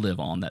live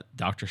on, that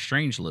Doctor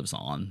Strange lives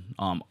on,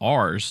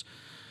 ours,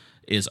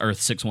 is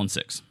Earth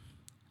 616.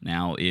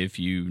 Now, if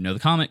you know the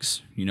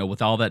comics, you know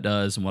what all that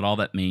does and what all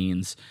that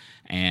means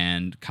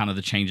and kind of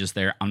the changes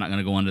there. I'm not going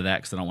to go into that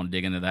because I don't want to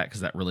dig into that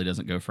because that really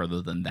doesn't go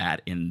further than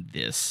that in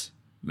this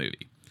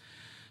movie.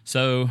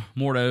 So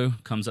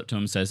Mordo comes up to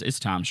him and says, it's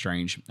time,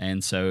 Strange.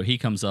 And so he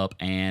comes up,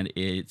 and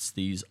it's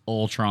these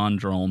Ultron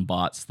drone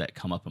bots that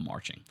come up and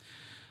marching.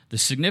 The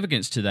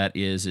significance to that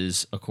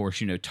is of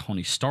course,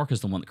 Tony Stark is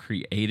the one that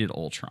created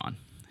Ultron.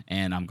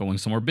 And I'm going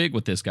somewhere big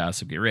with this, guy,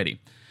 so get ready.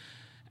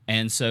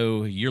 And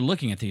so you're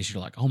looking at these,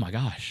 you're like, oh my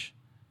gosh,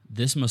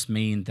 this must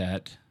mean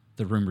that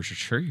the rumors are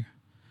true,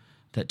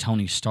 that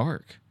Tony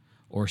Stark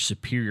or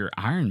Superior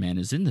Iron Man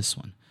is in this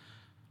one.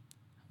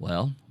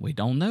 Well, we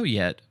don't know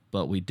yet,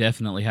 but we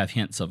definitely have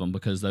hints of them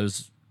because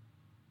those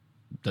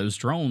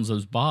drones,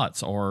 those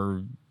bots,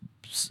 are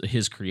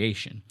his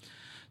creation.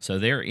 So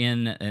they're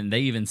in, and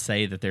they even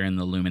say that they're in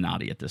the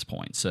Illuminati at this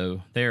point.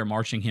 So they're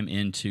marching him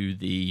into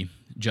the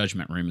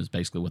Judgment Room, is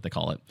basically what they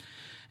call it.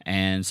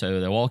 And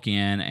so they walk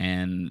in,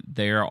 and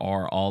there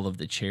are all of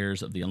the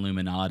chairs of the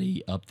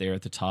Illuminati up there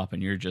at the top,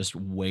 and you're just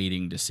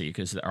waiting to see,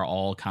 because they're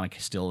all kind of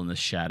still in the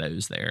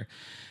shadows there.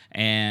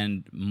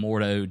 And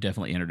Mordo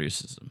definitely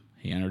introduces them.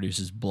 He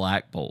introduces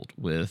Black Bolt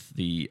with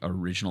the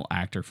original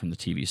actor from the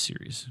TV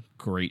series.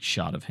 Great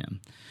shot of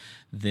him.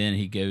 Then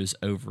he goes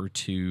over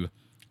to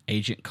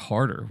Agent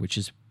Carter,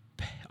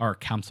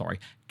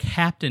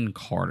 Captain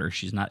Carter.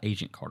 She's not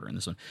Agent Carter in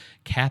this one.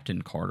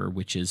 Captain Carter,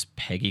 which is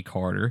Peggy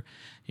Carter,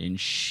 and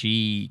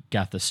she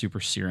got the super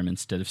serum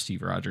instead of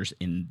Steve Rogers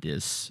in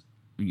this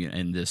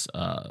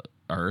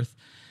Earth.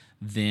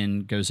 Then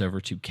goes over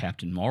to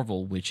Captain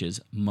Marvel, which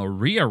is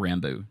Maria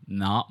Rambeau,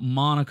 not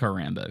Monica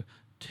Rambeau.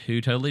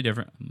 Two totally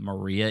different.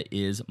 Maria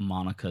is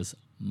Monica's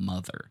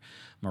mother.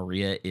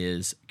 Maria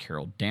is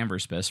Carol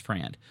Danvers' best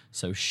friend.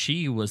 So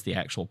she was the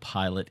actual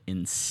pilot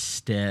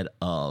instead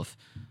of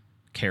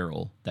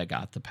Carol that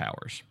got the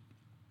powers.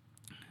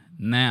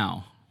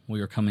 Now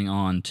we are coming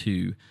on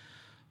to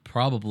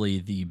probably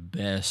the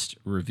best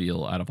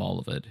reveal out of all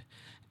of it.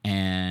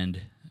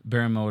 And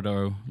Baron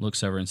Mordo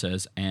looks over and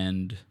says,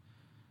 and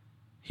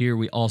here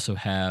we also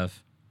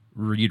have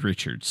Reed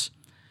Richards.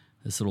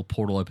 This little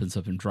portal opens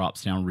up and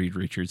drops down Reed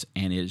Richards,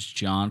 and it's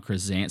John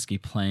Krasinski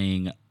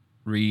playing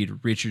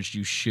Reed Richards.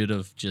 You should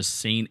have just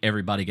seen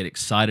everybody get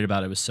excited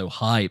about it. It was so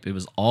hype. It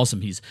was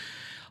awesome.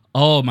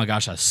 Oh my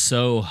gosh, I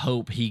so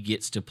hope he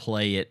gets to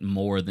play it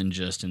more than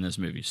just in this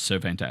movie.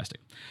 So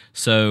fantastic.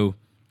 So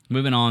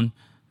moving on,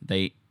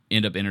 they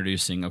end up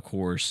introducing, of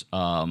course,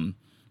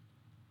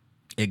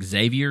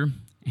 Xavier.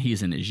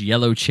 He's in his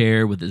yellow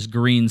chair with his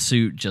green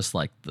suit, just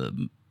like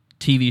the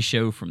TV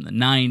show from the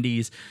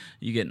 90s.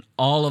 You're getting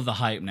all of the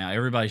hype now.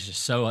 Everybody's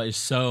just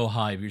so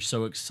hype. You're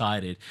so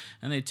excited.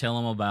 And they tell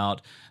them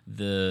about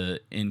the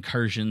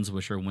incursions,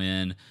 which are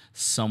when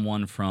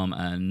someone from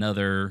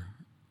another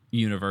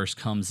universe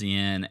comes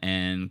in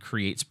and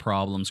creates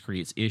problems,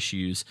 creates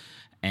issues,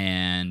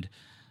 and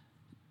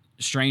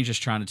Strange is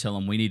trying to tell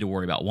him we need to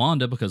worry about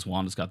Wanda because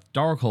Wanda's got the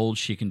Darkhold.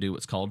 She can do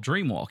what's called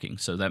dream walking.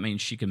 So that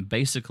means she can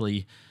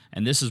basically,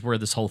 and this is where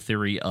this whole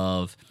theory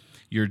of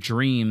your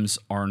dreams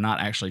are not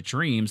actually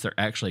dreams, they're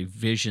actually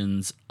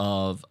visions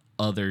of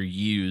other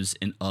yous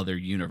in other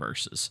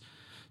universes.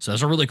 So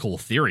that's a really cool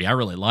theory. I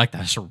really like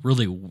that. It's a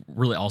really,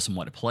 really awesome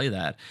way to play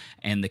that.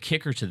 And the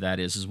kicker to that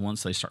is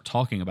once they start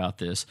talking about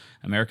this,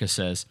 America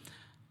says,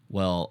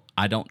 well,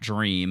 I don't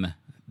dream.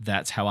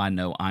 That's how I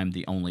know I'm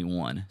the only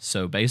one.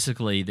 So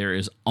basically, there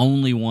is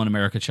only one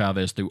America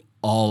Chavez through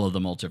all of the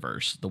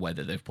multiverse, the way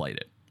that they've played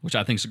it, which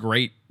I think is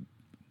great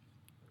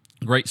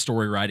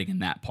story writing in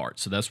that part.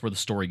 So that's where the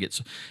story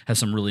has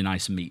some really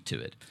nice meat to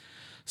it.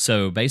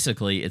 So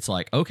basically, it's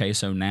like, okay,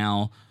 so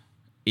now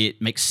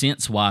it makes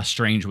sense why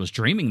Strange was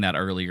dreaming that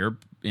earlier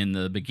in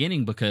the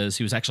beginning, because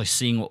he was actually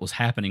seeing what was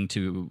happening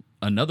to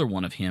another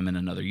one of him in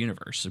another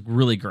universe. So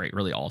really great,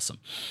 really awesome.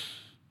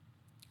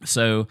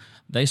 So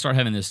they start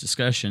having this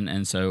discussion,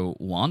 and so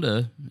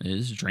Wanda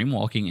is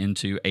dreamwalking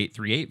into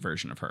 838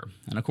 version of her.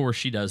 And of course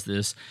she does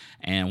this,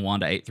 and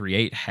Wanda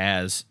 838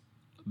 has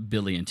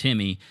Billy and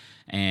Timmy,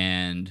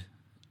 and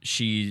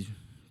she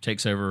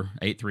takes over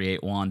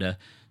 838 Wanda,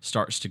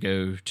 starts to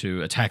go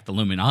to attack the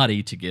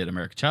Illuminati to get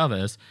America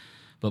Chavez.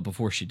 But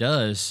before she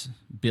does,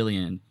 Billy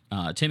and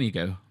Timmy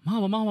go,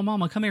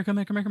 Mama, come here.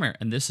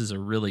 And this is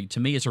to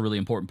me, it's a really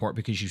important part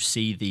because you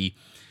see the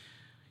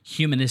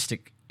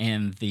humanistic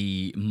and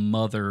the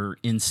mother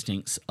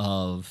instincts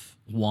of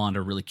Wanda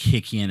really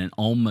kick in and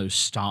almost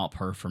stop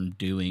her from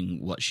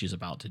doing what she's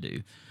about to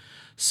do.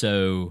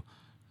 So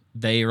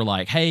they are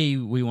like, hey,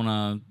 we want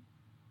to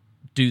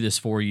do this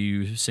for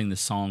you, sing this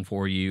song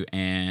for you,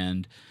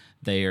 and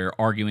they're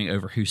arguing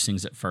over who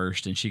sings it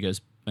first, and she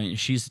goes,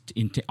 she's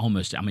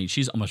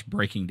almost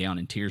breaking down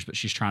in tears, but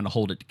she's trying to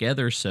hold it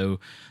together so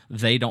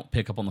they don't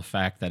pick up on the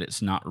fact that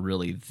it's not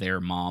really their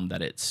mom,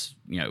 that it's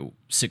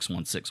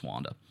 616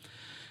 Wanda.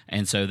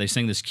 And so they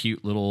sing this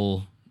cute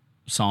little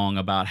song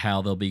about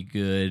how they'll be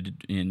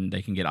good and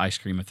they can get ice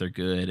cream if they're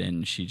good,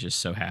 and she's just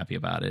so happy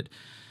about it.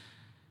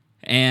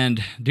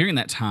 And during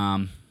that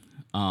time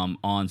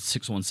on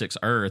 616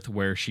 Earth,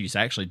 where she's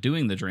actually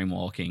doing the dream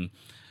walking,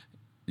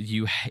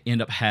 you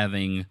end up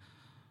having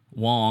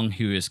Wong,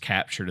 who is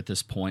captured at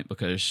this point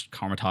because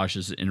Carmitage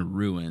is in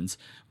ruins.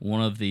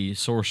 One of the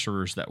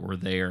sorcerers that were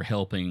there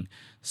helping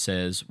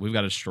says, we've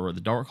got to destroy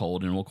the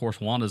Darkhold. And of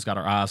course, Wanda's got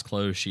her eyes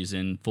closed. She's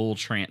in full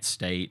trance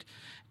state,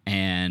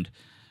 and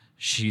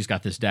she's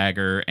got this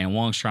dagger, and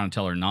Wong's trying to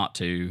tell her not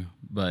to,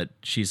 but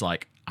she's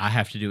like, I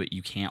have to do it.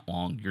 You can't,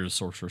 Wong. You're the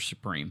Sorcerer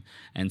Supreme.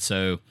 And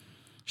so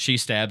she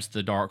stabs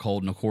the Darkhold,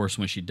 and of course,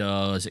 when she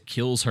does, it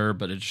kills her,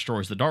 but it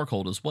destroys the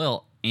Darkhold as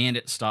well, and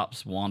it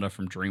stops Wanda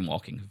from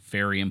dreamwalking.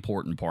 Very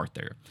important part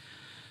there.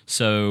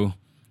 So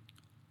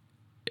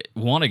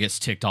Wanda gets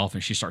ticked off,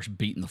 and she starts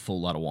beating the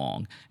fool out of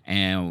Wong.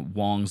 And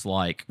Wong's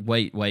like,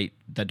 wait,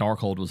 the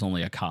Darkhold was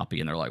only a copy.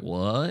 And they're like,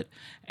 what?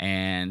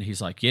 And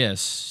he's like,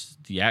 yes,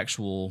 the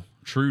actual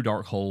true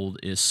Darkhold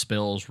is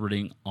spells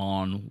written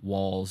on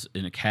walls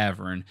in a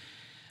cavern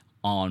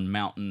on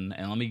mountain.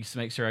 And let me just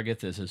make sure I get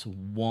this. It's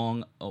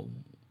Wundagore,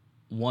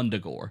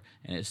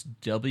 and it's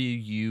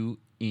Wundagore.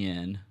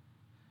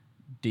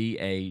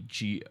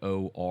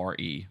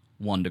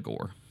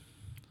 Wundagore.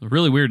 A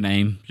really weird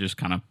name, just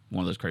kind of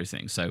one of those crazy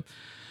things. So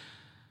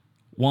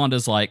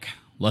Wanda's like,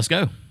 let's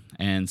go.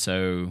 And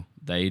so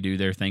they do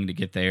their thing to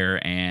get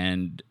there,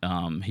 and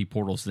he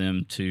portals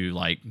them to,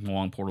 like,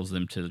 Wong portals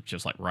them to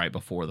just, like, right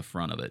before the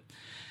front of it.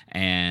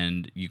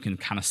 And you can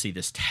kind of see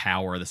this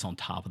tower that's on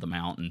top of the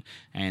mountain.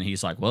 And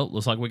he's like, well,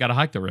 looks like we got to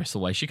hike the rest of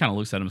the way. She kind of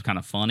looks at him kind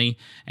of funny,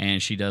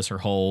 and she does her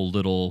whole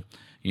little,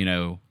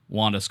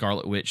 Wanda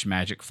Scarlet Witch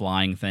magic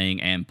flying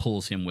thing and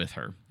pulls him with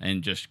her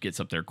and just gets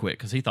up there quick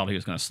because he thought he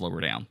was going to slow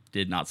her down.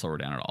 Did not slow her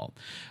down at all.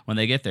 When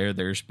they get there,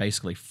 there's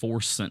basically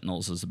 4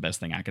 sentinels is the best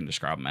thing I can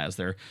describe them as.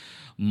 They're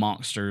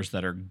monsters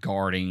that are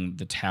guarding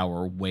the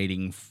tower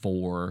waiting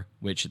for,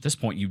 which at this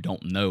point you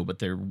don't know, but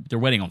they're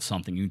waiting on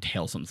something. You can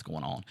tell something's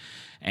going on.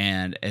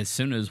 And as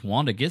soon as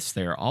Wanda gets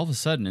there, all of a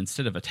sudden,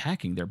 instead of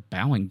attacking, they're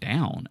bowing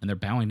down, and they're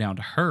bowing down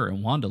to her,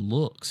 and Wanda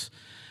looks.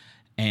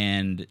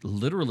 And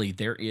literally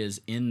there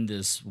is in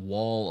this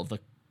wall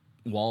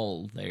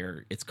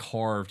there, it's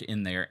carved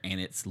in there,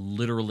 and it's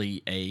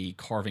literally a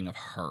carving of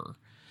her.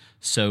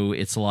 So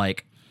it's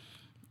like,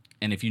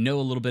 and if you know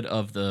a little bit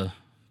of the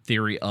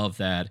theory of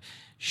that,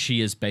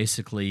 she is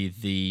basically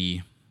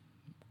the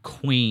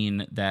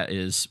queen that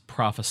is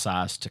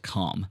prophesized to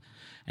come.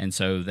 And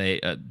so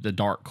the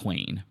Dark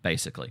Queen,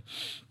 basically.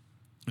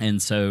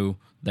 And so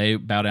they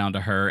bow down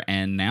to her,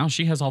 and now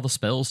she has all the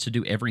spells to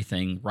do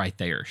everything right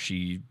there.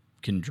 She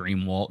can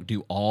dream walk,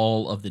 do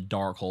all of the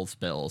Darkhold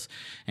spells,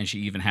 and she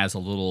even has a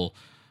little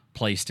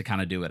place to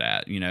kind of do it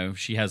at.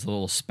 She has a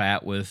little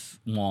spat with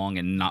Wong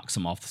and knocks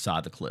him off the side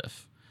of the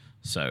cliff.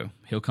 So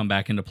he'll come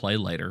back into play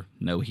later.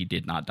 No, he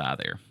did not die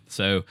there.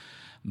 So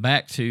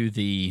back to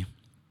the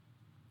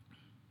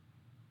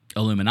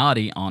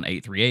Illuminati on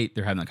 838,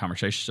 they're having a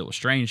conversation still with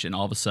Strange, and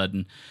all of a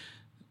sudden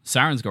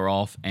sirens go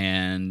off,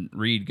 and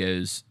Reed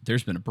goes,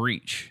 there's been a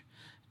breach.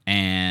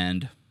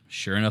 And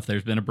sure enough,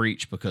 there's been a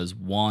breach because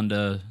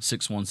Wanda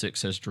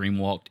 616 has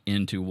dreamwalked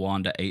into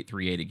Wanda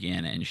 838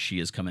 again, and she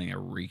is coming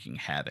and wreaking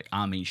havoc.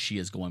 I mean, she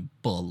is going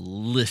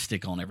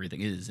ballistic on everything.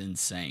 It is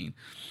insane.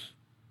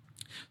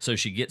 So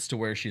she gets to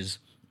where she's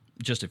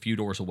just a few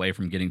doors away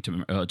from getting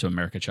to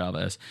America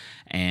Chavez,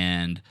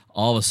 and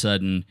all of a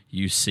sudden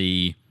you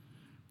see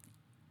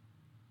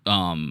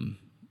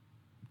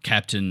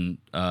Captain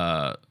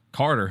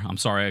Carter. I'm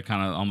sorry, I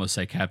kind of almost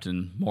say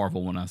Captain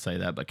Marvel when I say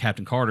that, but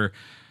Captain Carter,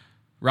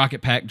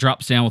 Rocket Pack,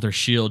 drops down with her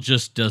shield,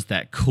 just does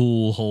that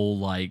cool whole,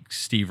 like,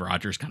 Steve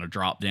Rogers kind of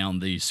drop down,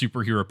 the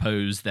superhero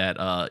pose that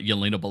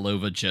Yelena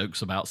Belova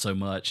jokes about so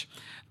much,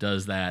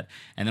 does that.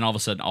 And then all of a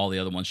sudden, all the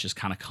other ones just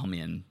kind of come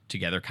in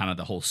together, kind of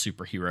the whole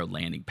superhero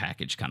landing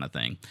package kind of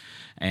thing.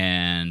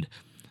 And,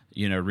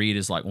 Reed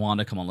is like,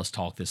 Wanda, come on, let's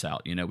talk this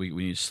out. We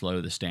need to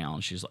slow this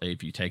down. She's like,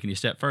 if you take any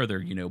step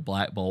further,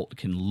 Black Bolt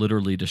can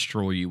literally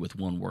destroy you with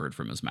one word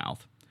from his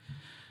mouth.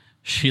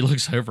 She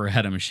looks over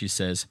at him and she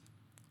says,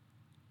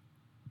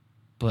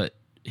 but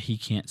he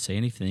can't say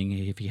anything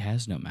if he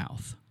has no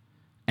mouth.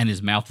 And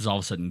his mouth is all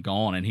of a sudden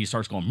gone, and he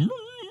starts going,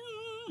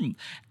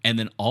 and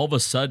then all of a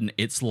sudden,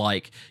 it's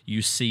like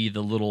you see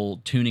the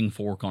little tuning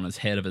fork on his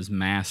head of his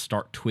mask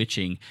start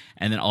twitching,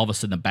 and then all of a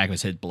sudden the back of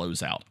his head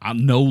blows out.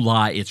 I'm no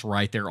lie, it's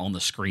right there on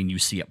the screen. You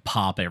see it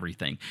pop,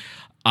 everything.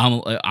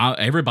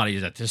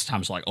 Everybody at this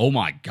time is like, oh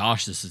my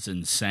gosh, this is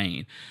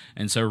insane.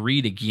 And so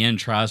Reed again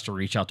tries to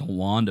reach out to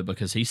Wanda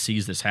because he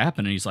sees this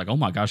happen, and he's like, oh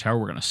my gosh, how are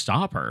we going to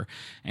stop her?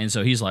 And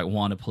so he's like,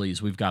 Wanda,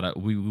 please, we got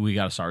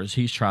to start this.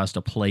 He tries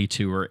to play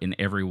to her in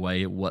every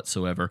way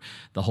whatsoever,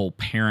 the whole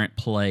parent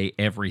play,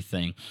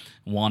 everything.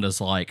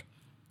 Wanda's like,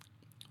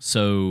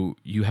 so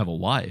you have a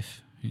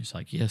wife? He's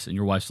like, yes. And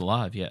your wife's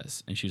alive?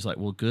 Yes. And she's like,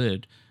 well,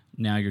 good.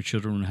 Now your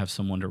children will have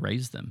someone to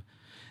raise them.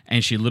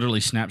 And she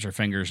literally snaps her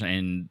fingers,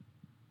 and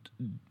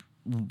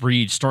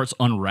Reed starts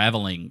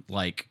unraveling.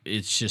 Like,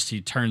 it's just,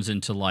 he turns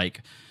into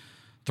like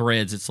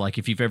threads. It's like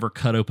if you've ever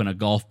cut open a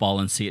golf ball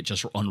and see it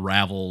just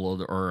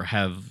unravel or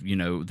have,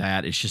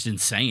 that, it's just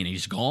insane.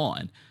 He's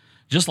gone.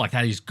 Just like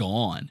that, he's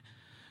gone.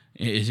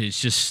 It's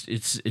just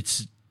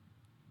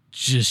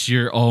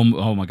oh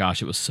my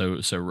gosh, it was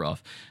so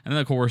rough. And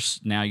then of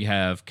course now you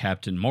have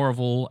Captain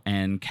Marvel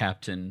and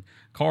Captain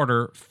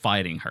Carter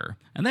fighting her,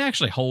 and they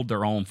actually hold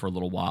their own for a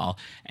little while.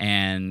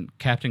 And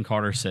Captain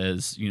Carter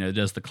says,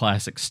 does the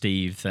classic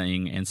Steve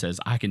thing and says,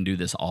 I can do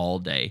this all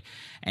day.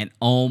 And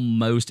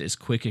almost as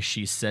quick as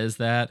she says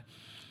that,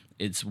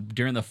 it's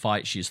during the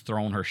fight, she's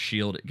thrown her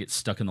shield, it gets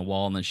stuck in the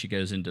wall, and then she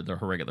goes into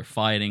her regular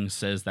fighting,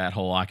 says that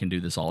whole I can do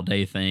this all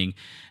day thing.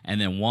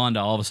 And then Wanda,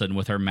 all of a sudden,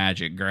 with her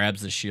magic,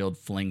 grabs the shield,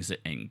 flings it,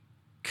 and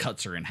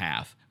cuts her in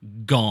half.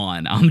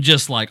 Gone. I'm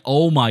just like,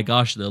 oh my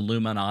gosh, the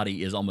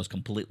Illuminati is almost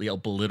completely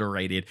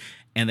obliterated,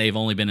 and they've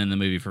only been in the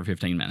movie for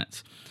 15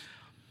 minutes.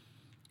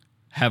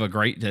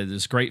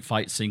 This great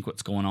fight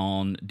sequence going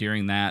on.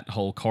 During that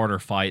whole Carter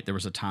fight, there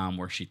was a time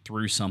where she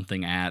threw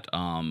something at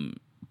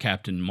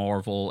Captain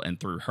Marvel and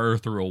threw her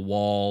through a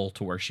wall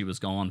to where she was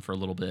gone for a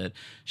little bit.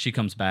 She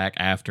comes back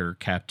after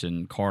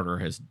Captain Carter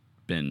has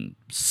been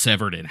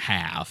severed in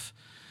half.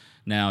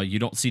 Now, you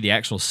don't see the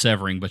actual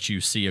severing, but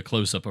you see a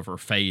close-up of her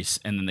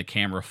face, and then the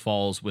camera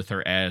falls with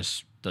her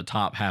as the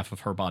top half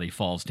of her body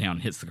falls down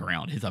and hits the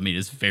ground.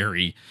 It's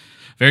very,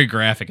 very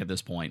graphic at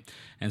this point.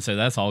 And so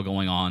that's all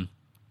going on.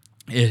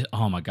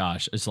 Oh, my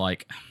gosh. It's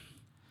like...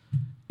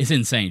 It's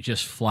insane,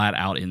 just flat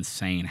out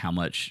insane how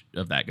much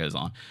of that goes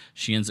on.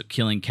 She ends up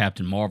killing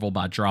Captain Marvel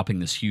by dropping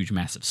this huge,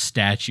 massive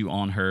statue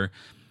on her.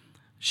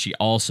 She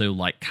also,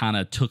 like, kind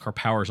of took her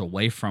powers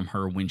away from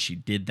her when she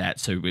did that,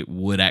 so it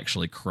would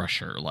actually crush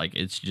her. Like,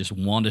 it's just,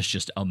 Wanda's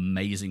just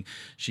amazing.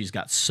 She's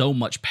got so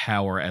much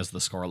power as the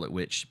Scarlet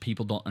Witch.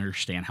 People don't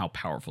understand how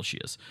powerful she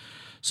is.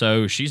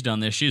 So she's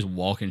done this. She's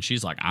walking.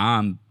 She's like,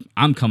 I'm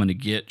coming to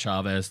get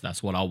Chavez.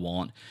 That's what I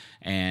want.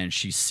 And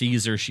she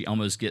sees her. She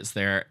almost gets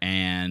there,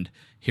 and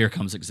here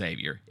comes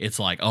Xavier. It's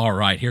like, all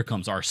right, here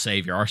comes our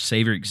savior. Our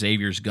savior,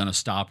 Xavier's gonna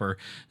stop her.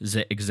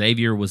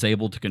 Xavier was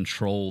able to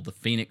control the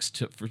Phoenix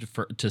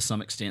to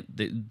some extent.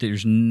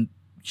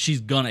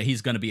 He's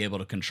gonna be able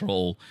to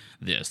control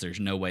this. There's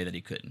no way that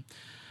he couldn't.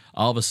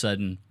 All of a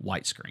sudden,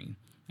 white screen,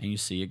 and you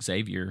see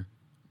Xavier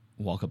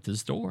walk up to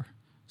this door.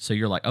 So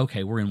you're like,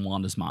 okay, we're in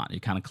Wanda's mind.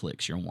 It kind of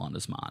clicks. You're in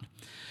Wanda's mind.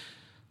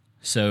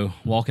 So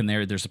walking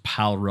there's a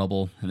pile of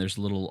rubble, and there's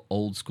a little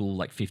old school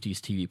like 50s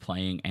TV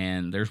playing,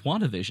 and there's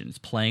WandaVision. It's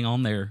playing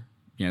on there,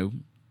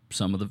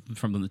 some of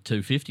from the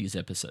 50s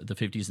episode, the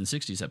 50s and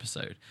 60s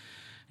episode.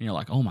 And you're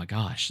like, oh my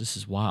gosh, this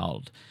is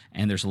wild.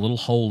 And there's a little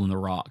hole in the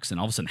rocks, and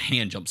all of a sudden,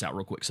 hand jumps out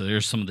real quick. So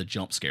there's some of the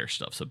jump scare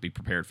stuff, so be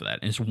prepared for that.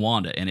 And it's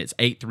Wanda, and it's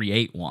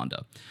 838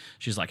 Wanda.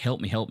 She's like, help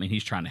me, and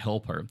he's trying to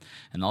help her.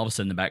 And all of a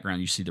sudden, in the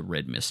background, you see the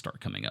red mist start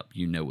coming up.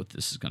 You know what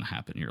this is going to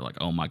happen. You're like,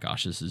 oh my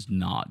gosh, this is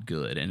not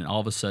good. And all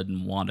of a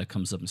sudden, Wanda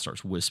comes up and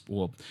starts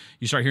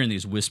you start hearing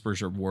these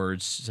whispers or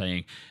words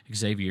saying,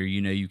 Xavier,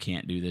 you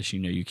can't do this.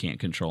 You can't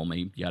control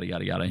me, yada,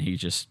 yada, yada. And he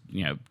just,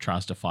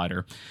 tries to fight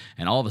her.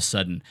 And all of a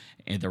sudden,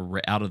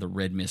 out of the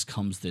red mist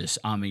comes this,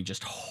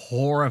 just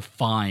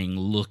horrifying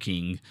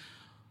looking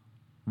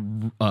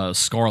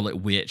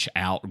Scarlet Witch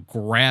out,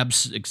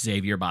 grabs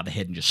Xavier by the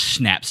head and just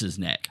snaps his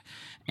neck.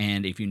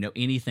 And if you know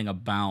anything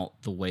about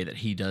the way that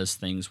he does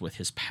things with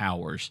his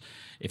powers,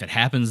 if it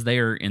happens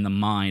there in the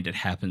mind, it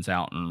happens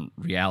out in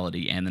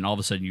reality. And then all of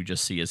a sudden you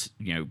just see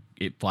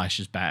it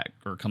flashes back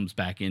or comes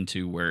back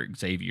into where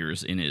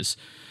Xavier's in his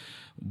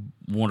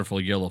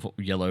wonderful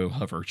yellow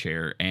hover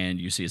chair, and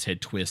you see his head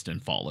twist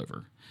and fall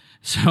over.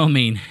 So,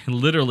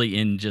 literally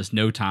in just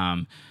no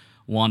time,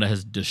 Wanda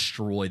has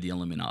destroyed the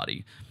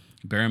Illuminati.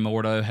 Baron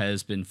Mordo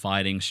has been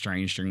fighting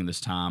Strange during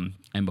this time,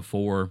 and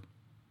before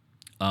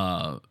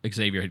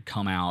Xavier had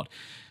come out,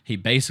 he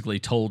basically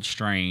told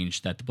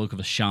Strange that the Book of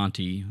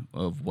Ashanti,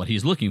 of what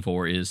he's looking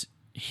for, is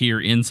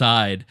here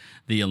inside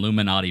the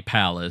Illuminati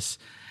Palace,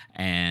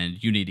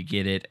 and you need to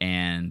get it.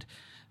 And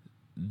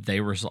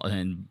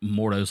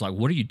Mordo's like,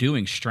 what are you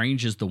doing?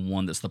 Strange is the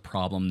one that's the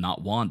problem,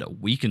 not Wanda.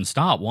 We can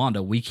stop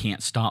Wanda. We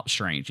can't stop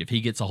Strange. If he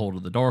gets a hold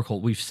of the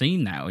Darkhold, we've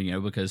seen now,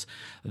 because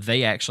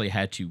they actually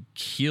had to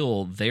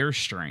kill their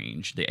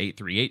Strange, the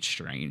 838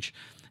 Strange.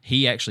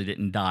 He actually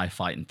didn't die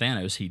fighting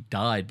Thanos. He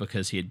died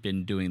because he had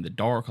been doing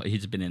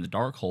he's been in the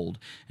Darkhold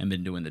and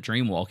been doing the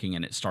dream walking,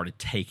 and it started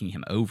taking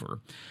him over.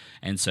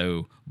 And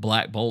so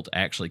Black Bolt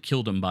actually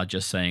killed him by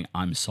just saying,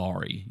 I'm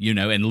sorry,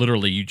 and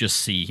literally you just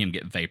see him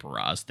get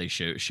vaporized. They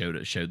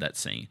showed that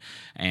scene.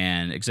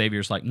 And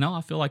Xavier's like, no,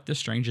 I feel like this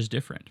Strange is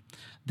different.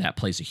 That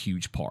plays a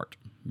huge part,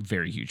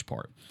 very huge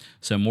part.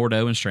 So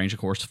Mordo and Strange, of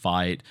course,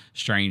 fight.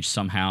 Strange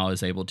somehow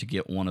is able to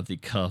get one of the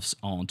cuffs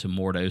onto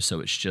Mordo,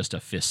 so it's just a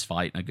fist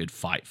fight and a good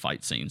fight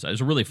scene. So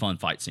it's a really fun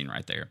fight scene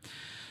right there.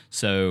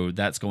 So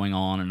that's going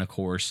on, and of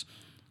course,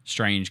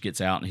 Strange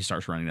gets out and he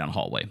starts running down the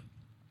hallway.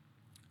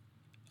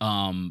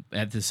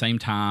 At the same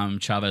time,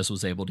 Chavez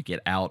was able to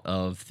get out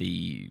of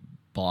the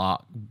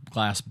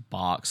glass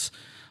box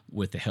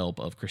with the help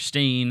of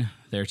Christine.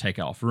 They're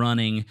taking off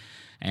running,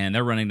 and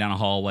they're running down a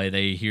hallway.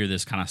 They hear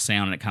this kind of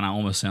sound, and it kind of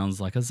almost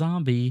sounds like a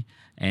zombie,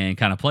 and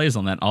kind of plays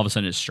on that. All of a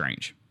sudden, it's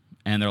Strange,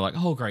 and they're like,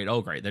 "Oh great!"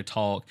 They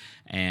talk,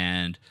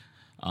 and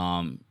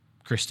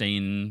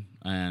Christine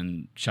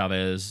and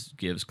Chavez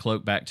gives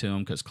Cloak back to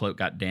him because Cloak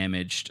got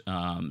damaged,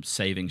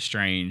 saving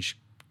Strange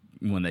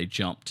when they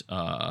jumped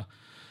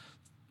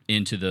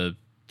into the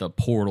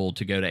portal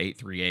to go to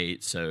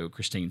 838. So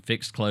Christine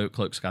fixed Cloak.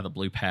 Cloak's got the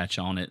blue patch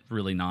on it.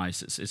 Really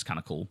nice. It's kind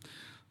of cool.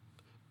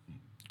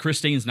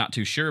 Christine's not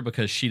too sure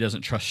because she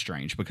doesn't trust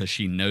Strange, because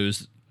she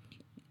knows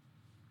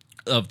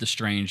of the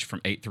Strange from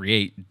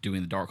 838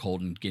 doing the Darkhold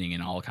and getting in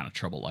all kind of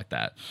trouble like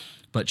that.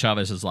 But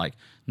Chavez is like,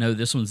 no,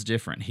 this one's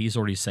different. He's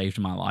already saved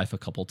my life a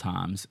couple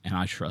times, and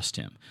I trust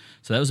him.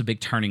 So that was a big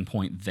turning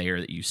point there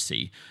that you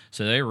see.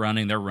 So they're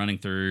running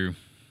through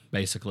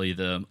basically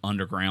the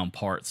underground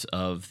parts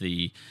of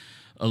the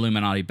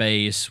Illuminati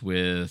base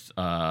with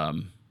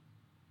Wanda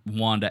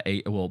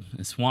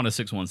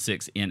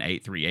 616 in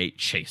 838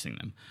 chasing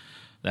them.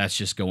 That's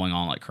just going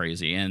on like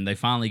crazy. And they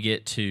finally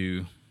get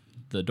to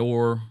the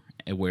door,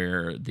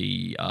 where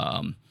the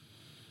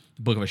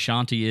Book of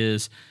Ashanti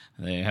is.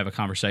 They have a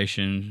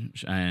conversation,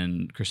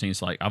 and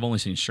Christine's like, I've only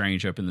seen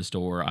Strange open this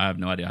door. I have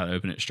no idea how to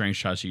open it. Strange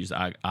tries to use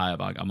the Eye of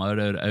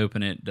Agamotto to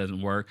open it.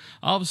 Doesn't work.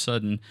 All of a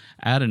sudden,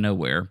 out of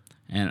nowhere,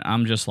 and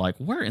I'm just like,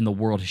 where in the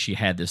world has she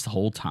had this the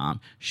whole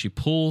time? She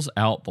pulls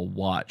out the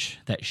watch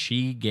that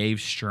she gave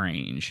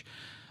Strange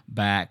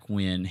back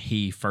when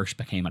he first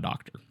became a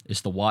doctor.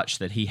 It's the watch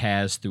that he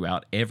has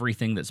throughout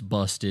everything that's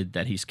busted,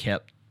 that he's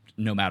kept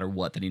no matter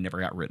what, that he never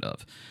got rid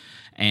of.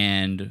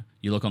 And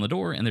you look on the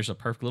door, and there's a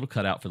perfect little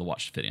cutout for the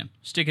watch to fit in.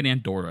 Stick it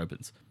in, door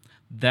opens.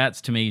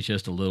 That's, to me,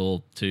 just a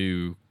little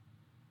too...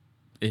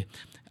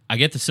 I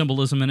get the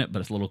symbolism in it,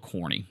 but it's a little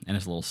corny, and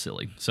it's a little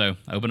silly. So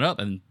I open it up,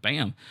 and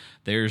bam,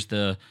 there's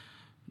the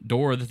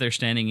door that they're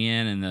standing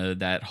in, and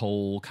that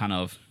whole kind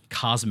of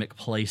cosmic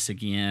place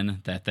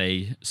again that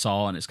they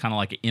saw, and it's kind of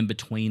like in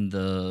between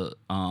the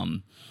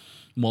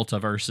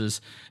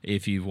multiverses.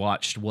 If you've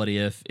watched What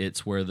If,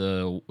 it's kind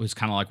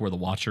of like where the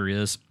Watcher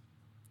is.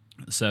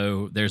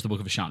 So there's the Book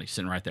of Ashanti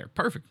sitting right there.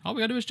 Perfect. All we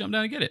gotta do is jump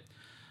down and get it.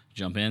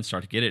 Jump in,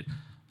 start to get it.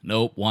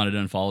 Nope, Wanda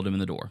done followed him in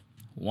the door.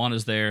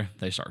 Wanda's there.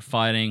 They start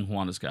fighting.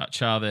 Wanda's got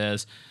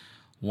Chavez.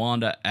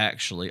 Wanda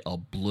actually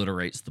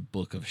obliterates the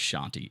Book of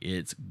Ashanti.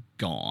 It's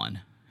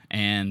gone.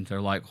 And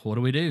they're like, what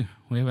do?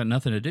 We have got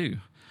nothing to do.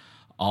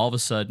 All of a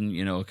sudden,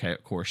 okay,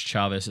 of course,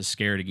 Chavez is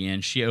scared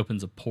again. She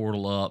opens a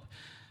portal up.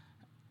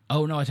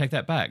 Oh, no, I take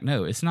that back.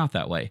 No, it's not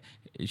that way.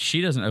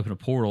 She doesn't open a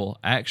portal.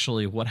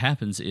 Actually, what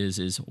happens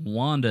is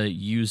Wanda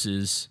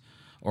uses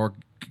or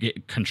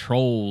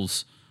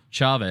controls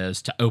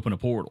Chavez to open a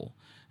portal.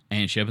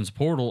 And she opens a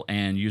portal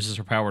and uses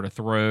her power to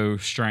throw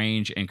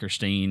Strange and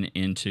Christine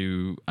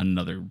into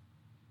another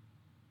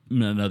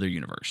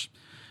universe.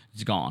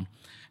 It's gone.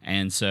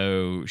 And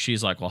so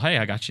she's like, well, hey,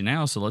 I got you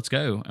now, so let's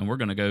go. And we're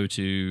going to go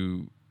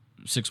to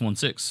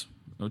 616,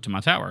 to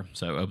my tower.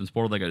 So opens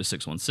portal, they go to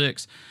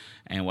 616.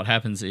 And what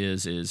happens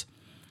is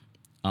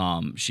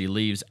she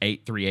leaves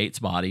 838's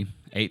body.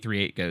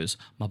 838 goes,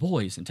 my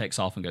boys, and takes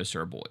off and goes to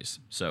her boys.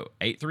 So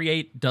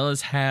 838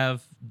 does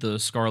have the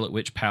Scarlet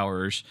Witch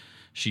powers.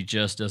 She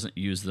just doesn't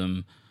use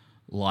them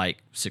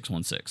like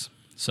 616.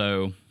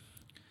 So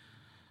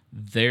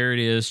there it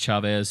is.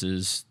 Chavez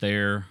is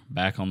there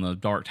back on the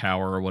Dark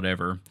Tower or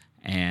whatever,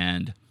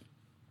 and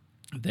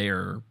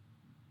they're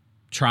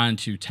trying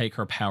to take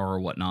her power or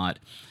whatnot.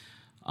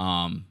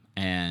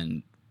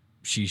 And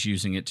she's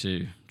using it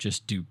to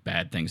just do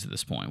bad things at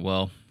this point.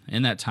 Well,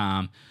 in that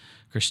time,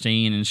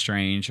 Christine and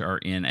Strange are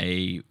in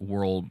a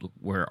world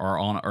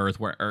on Earth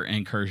where an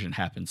incursion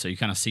happens. So you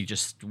kind of see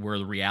just where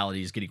the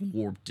reality is getting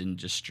warped and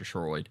just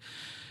destroyed.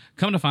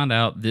 Come to find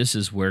out, this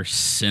is where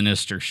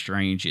Sinister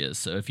Strange is.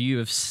 So if you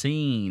have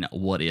seen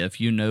What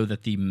If, you know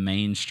that the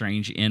main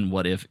Strange in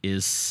What If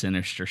is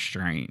Sinister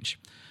Strange.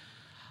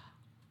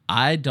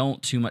 I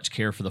don't too much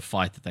care for the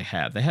fight that they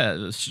have. They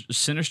have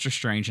Sinister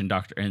Strange and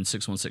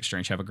 616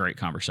 Strange have a great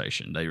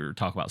conversation. They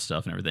talk about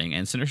stuff and everything,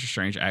 and Sinister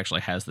Strange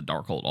actually has the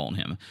Darkhold on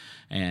him.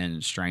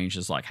 And Strange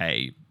is like,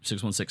 hey,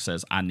 616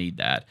 says, I need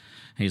that.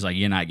 And he's like,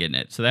 you're not getting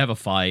it. So they have a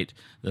fight.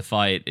 The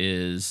fight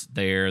is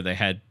there. They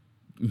had...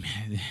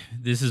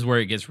 This is where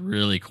it gets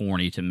really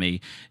corny to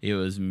me. It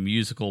was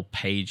musical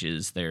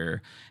pages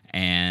there,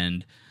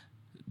 and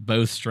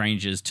both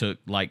Stranges took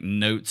like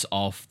notes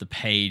off the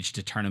page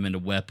to turn them into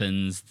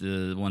weapons.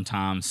 The one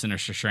time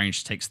Sinister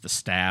Strange takes the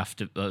staff,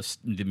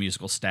 the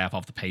musical staff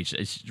off the page.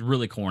 It's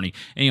really corny.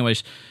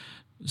 Anyways,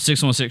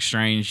 616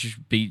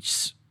 Strange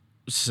beats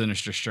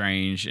Sinister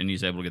Strange, and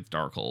he's able to get the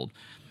Darkhold.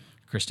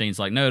 Christine's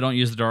like, no, don't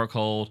use the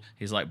Darkhold.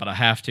 He's like, but I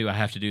have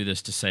to do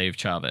this to save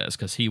Chavez,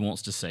 because he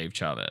wants to save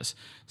Chavez.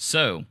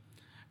 So,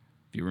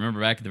 if you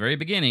remember back at the very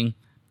beginning,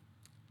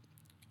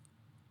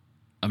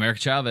 America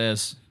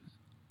Chavez,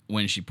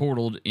 when she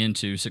portaled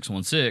into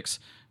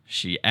 616,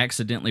 she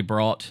accidentally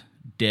brought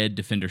dead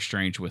Defender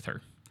Strange with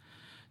her.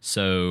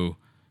 So,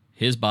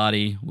 his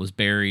body was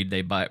buried.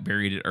 They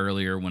buried it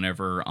earlier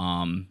whenever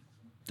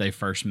they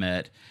first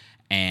met.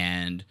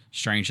 And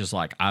Strange is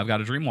like, I've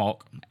got a dream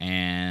walk,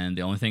 and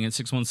the only thing in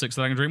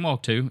 616 that I can dream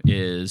walk to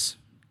is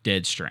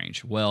dead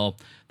Strange. Well,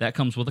 that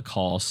comes with a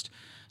cost.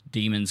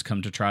 Demons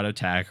come to try to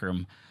attack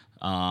him.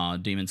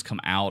 Demons come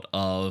out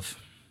of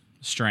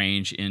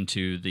Strange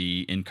into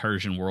the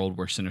incursion world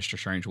where Sinister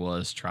Strange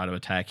was, try to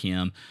attack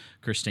him.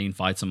 Christine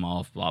fights him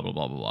off, blah, blah,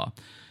 blah, blah, blah.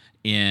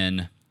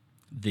 In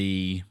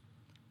the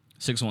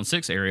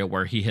 616 area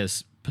where he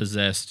has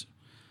possessed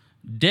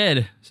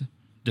dead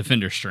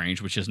Defender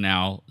Strange, which is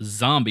now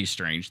Zombie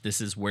Strange.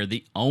 This is where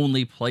the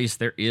only place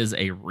there is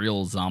a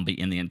real zombie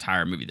in the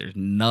entire movie. There's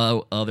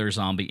no other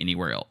zombie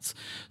anywhere else.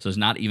 So it's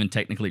not even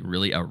technically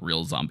really a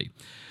real zombie.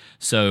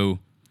 So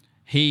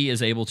he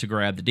is able to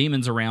grab the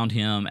demons around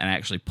him and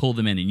actually pull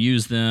them in and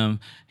use them.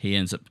 He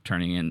ends up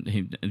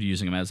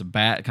using them as a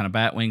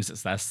bat wings.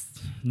 That's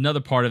another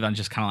part of it. I'm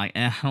just kind of like,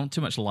 I don't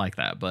too much like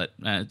that, but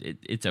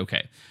it's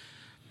okay.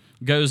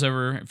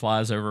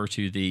 Flies over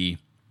to the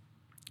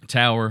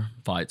tower,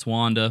 fights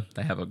Wanda.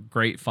 They have a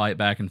great fight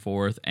back and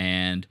forth,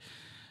 and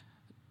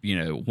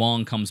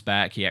Wong comes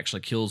back. He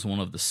actually kills one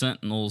of the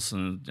Sentinels,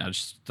 and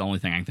that's the only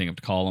thing I can think of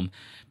to call him.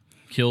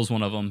 Kills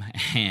one of them,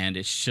 and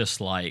it's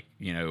just like,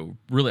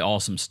 really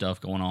awesome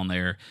stuff going on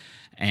there.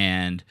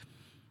 And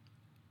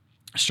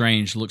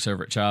Strange looks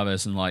over at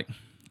Chavez and like,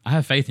 I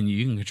have faith in you.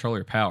 You can control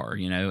your power,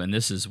 And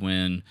this is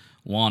when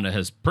Wanda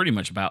has pretty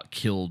much about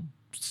killed,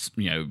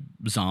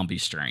 Zombie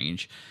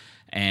Strange.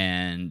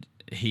 And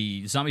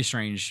Zombie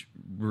Strange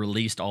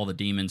released all the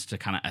demons to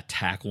kind of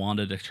attack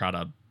Wanda to try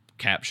to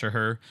capture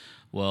her.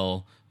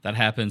 Well, that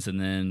happens, and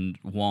then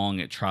Wong,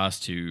 it tries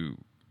to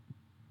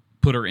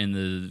put her in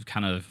the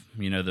kind of,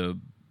 the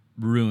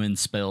ruin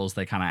spells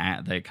they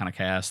kind of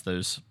cast,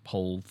 those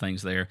whole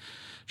things there,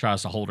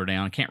 tries to hold her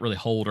down. Can't really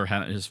hold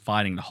her, is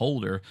fighting to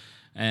hold her.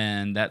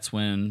 And that's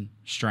when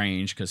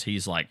Strange, because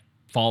he's like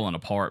falling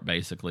apart,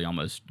 basically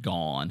almost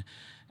gone,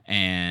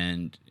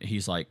 and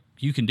he's like,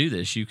 you can do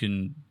this, you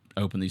can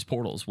open these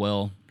portals.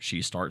 Well,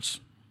 she starts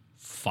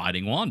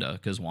fighting Wanda,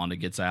 because Wanda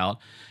gets out,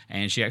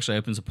 and she actually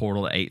opens a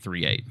portal to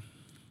 838.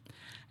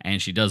 And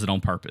she does it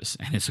on purpose.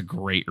 And it's a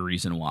great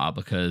reason why,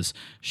 because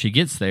she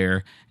gets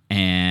there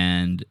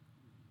and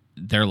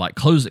they're like,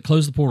 close the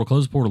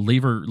portal,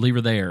 leave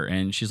her there.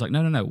 And she's like,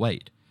 no,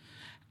 wait.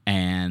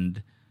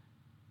 And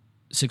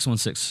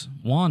 616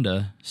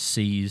 Wanda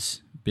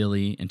sees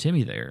Billy and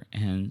Timmy there,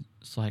 and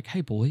it's like, hey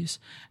boys.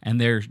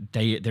 And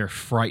they're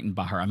frightened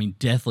by her. I mean,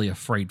 deathly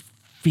afraid,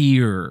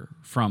 fear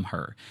from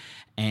her.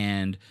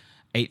 And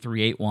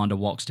 838 Wanda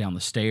walks down the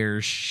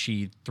stairs.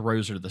 She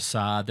throws her to the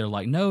side. They're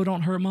like, no,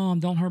 don't hurt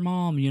mom.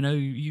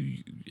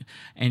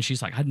 And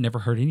she's like, I'd never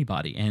hurt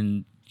anybody.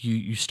 And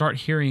you start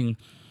hearing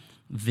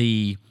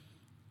the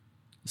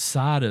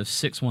side of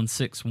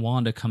 616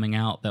 Wanda coming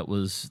out that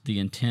was the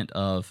intent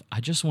of, I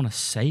just want to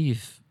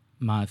save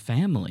my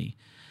family.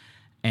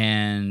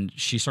 And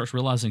she starts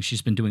realizing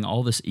she's been doing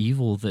all this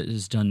evil that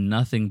has done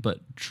nothing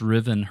but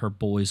driven her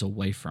boys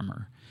away from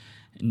her.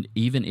 And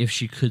even if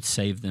she could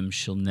save them,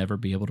 she'll never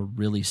be able to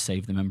really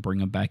save them and bring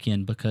them back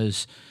in,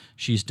 because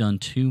she's done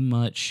too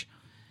much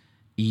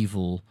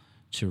evil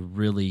to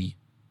really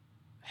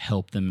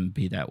help them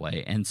be that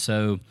way. And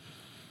so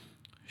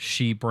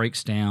she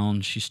breaks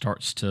down. She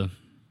starts to,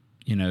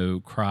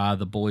 cry.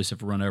 The boys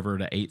have run over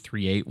to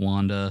 838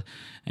 Wanda,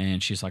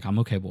 and she's like, I'm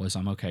okay, boys,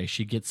 I'm okay.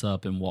 She gets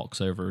up and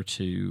walks over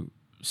to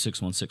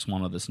 616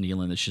 Wanda that's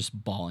kneeling, that's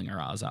just bawling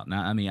her eyes out.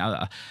 Now, I mean,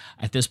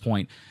 at this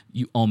point,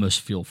 you almost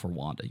feel for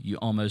Wanda. You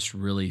almost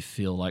really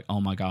feel like, oh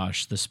my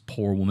gosh, this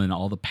poor woman,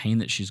 all the pain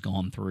that she's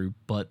gone through.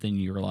 But then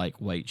you're like,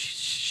 wait,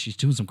 she's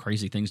doing some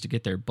crazy things to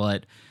get there.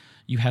 But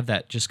you have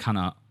that just kind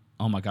of,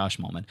 oh my gosh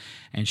moment.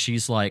 And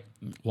she's like,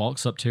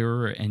 walks up to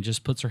her and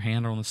just puts her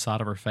hand on the side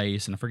of her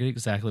face. And I forget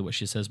exactly what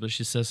she says, but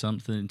she says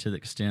something to the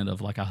extent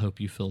of like, I hope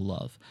you feel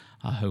love.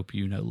 I hope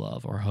you know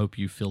love, or I hope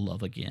you feel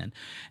love again.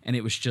 And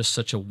it was just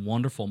such a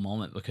wonderful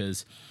moment,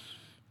 because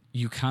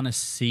you kind of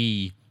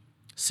see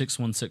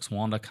 616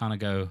 Wanda kind of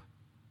go,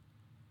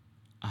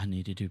 I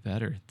need to do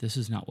better. This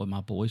is not what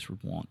my boys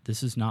would want.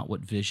 This is not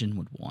what Vision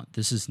would want.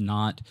 This is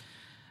not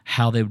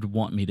how they would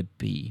want me to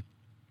be.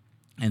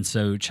 And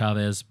so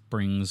Chavez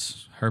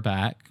brings her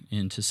back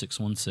into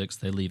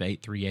 616. They leave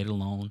 838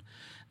 alone.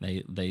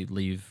 They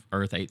leave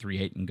Earth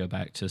 838 and go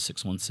back to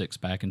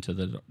 616, back into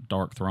the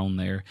Dark Throne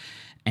there.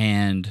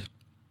 And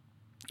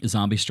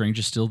Zombie Strange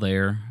is still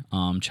there.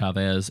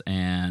 Chavez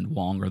and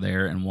Wong are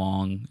there, and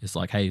Wong is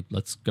like, hey,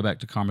 let's go back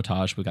to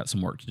Carmitage. We got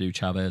some work to do.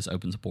 Chavez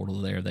opens a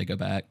portal there. They go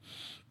back.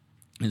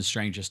 And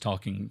Strange is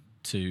talking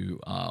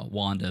to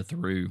Wanda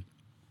through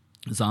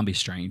Zombie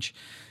Strange.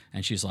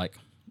 And she's like,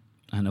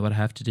 I know what I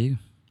have to do.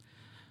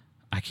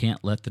 I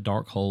can't let the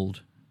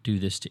Darkhold do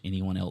this to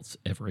anyone else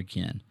ever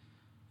again.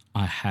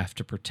 I have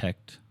to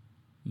protect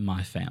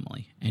my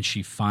family. And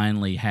she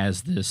finally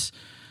has this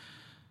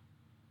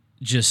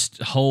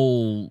just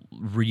whole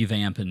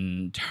revamp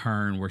and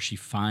turn where she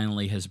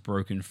finally has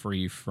broken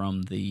free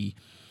from the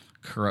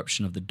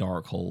corruption of the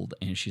Darkhold.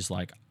 And she's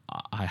like,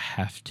 I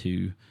have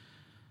to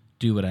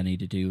do what I need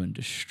to do and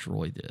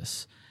destroy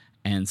this.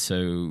 And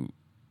so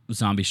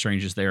Zombie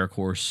Strange is there. Of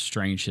course,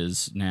 Strange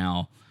has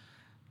now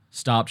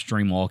stopped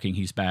dreamwalking.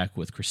 He's back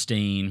with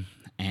Christine,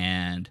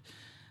 and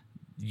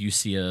you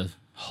see a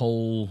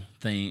whole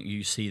thing.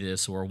 You see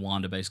this where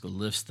Wanda basically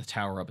lifts the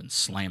tower up and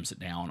slams it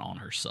down on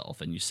herself,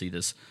 and you see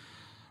this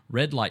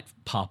red light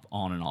pop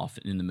on and off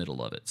in the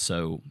middle of it.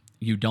 So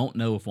you don't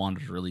know if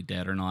Wanda's really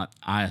dead or not.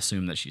 I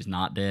assume that she's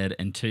not dead.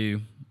 And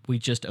two, we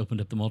just opened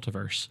up the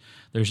multiverse.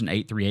 There's an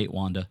 838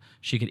 Wanda.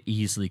 She could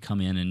easily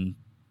come in and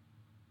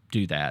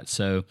do that.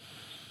 So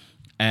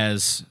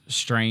as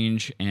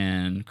Strange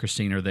and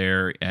Christine are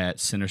there at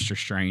Sinister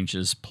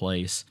Strange's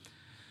place,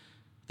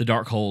 the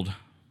Darkhold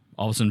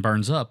all of a sudden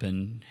burns up,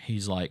 and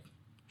he's like,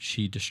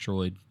 she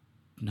destroyed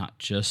not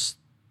just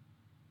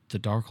the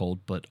Darkhold,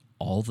 but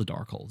all the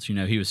Darkholds.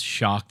 He was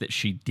shocked that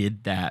she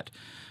did that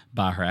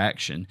by her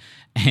action.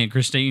 And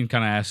Christine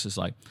kind of asks us,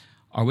 like,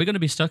 are we going to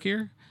be stuck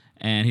here?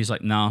 And he's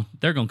like, no,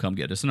 they're going to come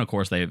get us. And of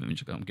course, they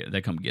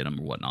eventually come get them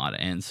or whatnot.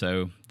 And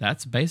so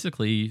that's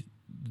basically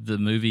the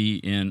movie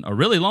in a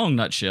really long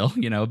nutshell.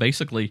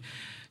 Basically,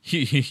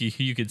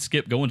 you could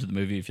skip going to the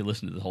movie if you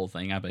listen to the whole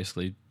thing. I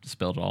basically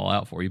spelled it all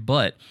out for you,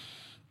 but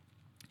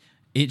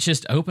it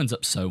just opens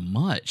up so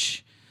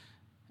much.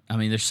 I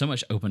mean, there's so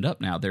much opened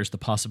up now. There's the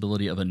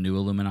possibility of a new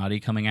Illuminati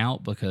coming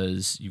out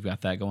because you've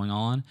got that going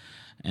on.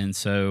 And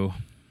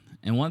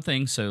one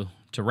thing, so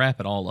to wrap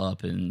it all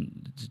up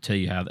and to tell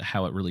you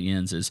how it really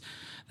ends is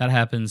that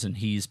happens, and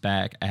he's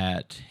back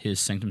at his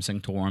Sanctum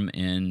Sanctorum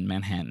in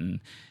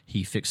Manhattan.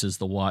 He fixes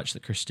the watch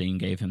that Christine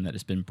gave him that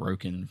has been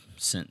broken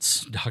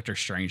since Doctor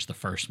Strange, the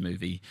first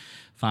movie.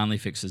 Finally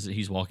fixes it.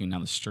 He's walking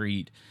down the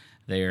street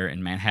there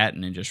in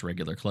Manhattan in just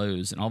regular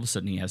clothes, and all of a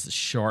sudden he has this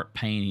sharp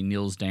pain. He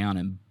kneels down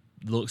and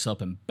looks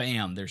up, and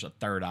bam, there's a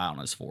third eye on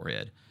his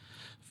forehead.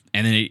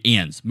 And then it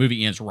ends.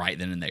 Movie ends right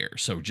then and there.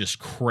 So just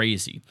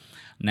crazy.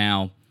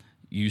 Now,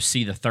 you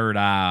see the third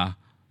eye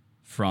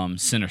from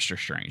Sinister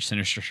Strange.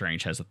 Sinister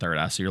Strange has a third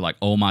eye. So you're like,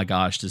 oh my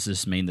gosh, does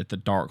this mean that the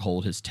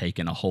Darkhold has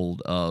taken a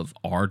hold of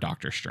our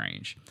Doctor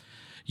Strange?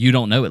 You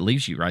don't know. It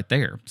leaves you right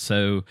there.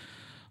 So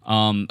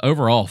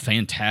overall,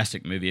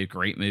 fantastic movie, a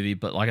great movie.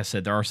 But like I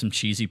said, there are some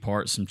cheesy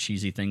parts, some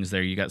cheesy things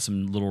there. You got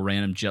some little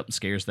random jump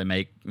scares they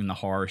make in the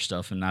horror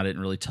stuff, and I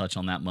didn't really touch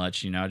on that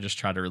much. I just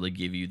try to really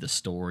give you the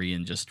story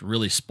and just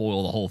really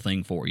spoil the whole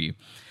thing for you.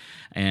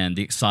 And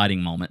the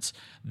exciting moments.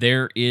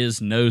 There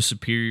is no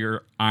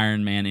superior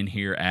Iron Man in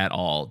here at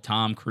all.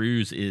 Tom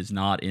Cruise is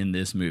not in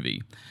this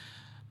movie.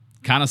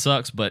 Kind of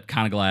sucks, but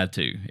kind of glad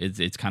too.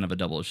 It's kind of a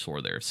double-edged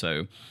sword there.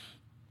 So,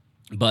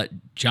 but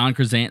John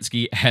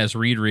Krasinski as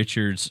Reed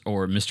Richards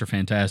or Mr.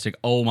 Fantastic.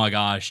 Oh my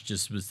gosh,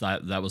 just was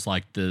that was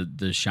like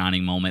the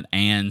shining moment.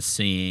 And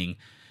seeing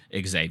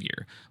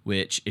Xavier,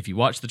 which if you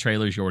watch the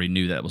trailers, you already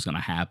knew that was going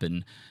to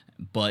happen.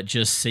 But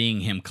just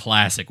seeing him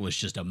classic was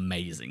just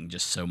amazing.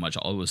 Just so much.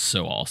 It was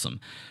so awesome.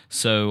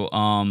 So,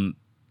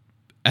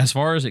 as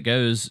far as it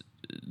goes,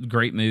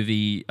 great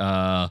movie.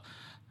 I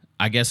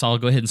guess I'll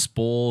go ahead and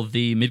spoil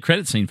the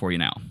mid-credit scene for you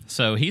now.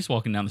 So he's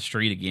walking down the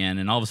street again,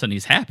 and all of a sudden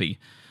he's happy.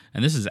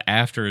 And this is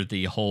after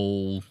the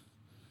whole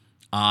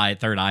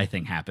third eye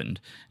thing happened.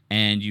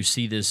 And you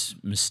see this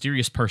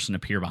mysterious person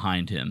appear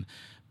behind him,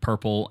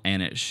 purple,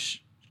 and it's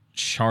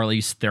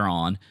Charlize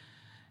Theron.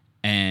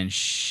 And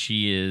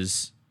she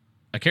is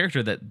a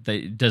character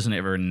that doesn't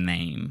ever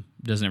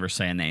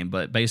say a name,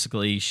 but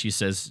basically she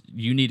says,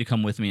 you need to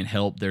come with me and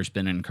help. There's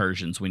been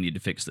incursions. We need to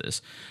fix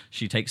this.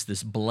 She takes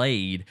this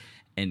blade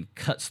and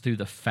cuts through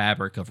the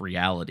fabric of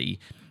reality.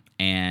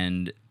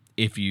 And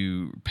if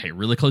you pay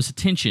really close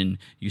attention,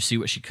 you see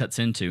what she cuts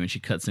into, and she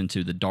cuts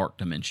into the dark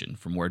dimension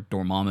from where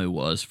Dormammu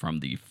was from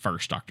the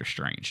first Doctor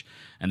Strange.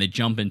 And they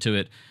jump into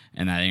it,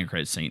 and that end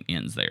credit scene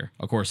ends there.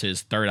 Of course,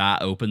 his third eye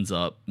opens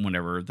up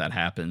whenever that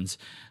happens.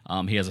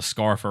 He has a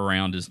scarf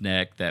around his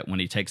neck that when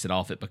he takes it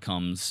off, it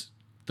becomes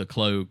the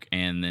cloak,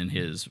 and then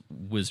his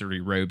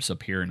wizardry robes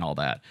appear and all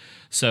that.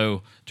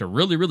 So to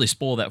really, really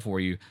spoil that for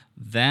you,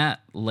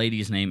 that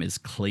lady's name is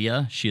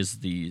Kleer. She is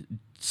the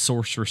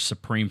Sorceress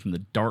Supreme from the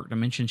Dark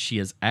Dimension. She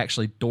is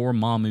actually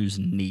Dormammu's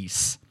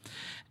niece.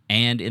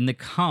 And in the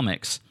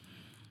comics,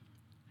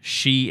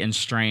 she and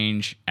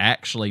Strange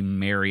actually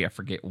marry. I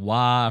forget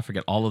why. I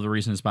forget all of the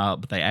reasons about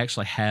it, but they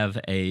actually have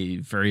a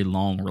very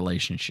long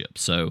relationship.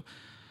 So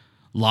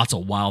lots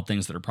of wild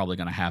things that are probably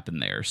going to happen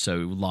there. So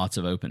lots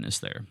of openness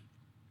there.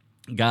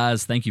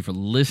 Guys, thank you for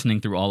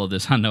listening through all of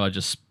this. I know I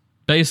just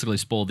basically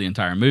spoiled the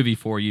entire movie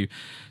for you.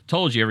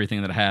 Told you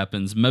everything that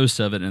happens, most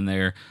of it in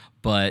there,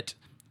 but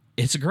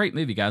it's a great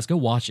movie, guys. Go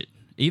watch it.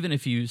 Even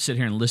if you sit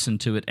here and listen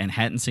to it and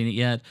hadn't seen it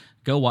yet,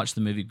 go watch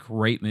the movie.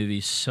 Great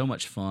movie. So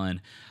much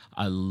fun.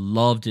 I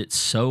loved it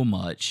so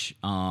much.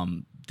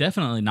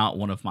 Definitely not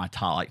one of my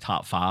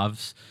top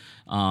fives.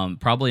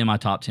 Probably in my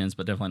top tens,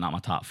 but definitely not my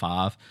top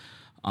five.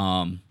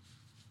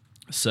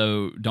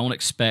 So don't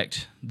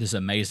expect this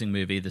amazing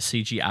movie. The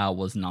CGI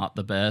was not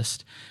the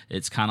best.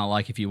 It's kind of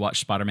like if you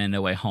watch Spider-Man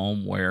No Way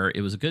Home, where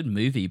it was a good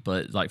movie,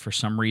 but like for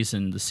some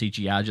reason the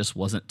CGI just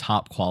wasn't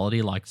top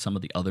quality like some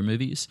of the other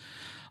movies.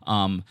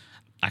 I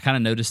kind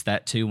of noticed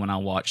that too when I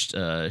watched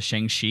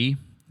Shang-Chi.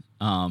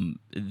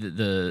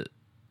 The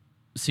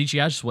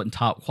CGI just wasn't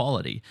top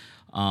quality.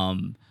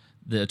 The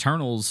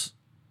Eternals,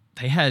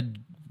 they had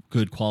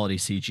good quality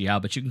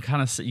CGI, but you could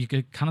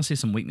kind of see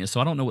some weakness.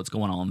 So I don't know what's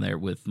going on there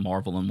with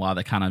Marvel and why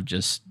they kind of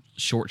just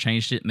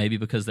shortchanged it. Maybe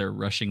because they're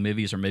rushing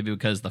movies, or maybe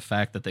because the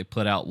fact that they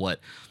put out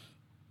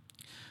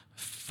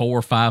 4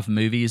 or 5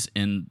 movies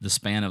in the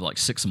span of like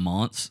 6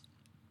 months.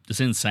 It's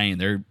insane.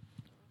 They're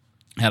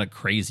at a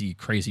crazy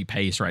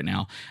pace right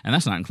now, and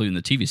that's not including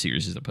the TV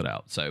series they put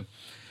out. So,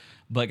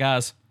 but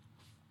guys,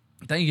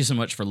 thank you so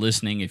much for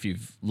listening. If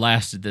you've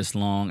lasted this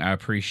long, I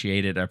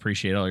appreciate it. I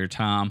appreciate all your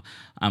time.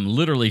 I'm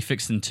literally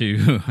fixing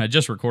to, I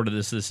just recorded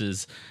this. This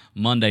is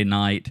Monday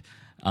night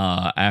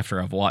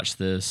after I've watched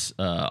this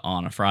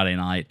on a Friday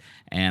night,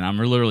 and I'm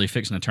literally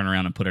fixing to turn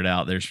around and put it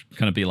out. There's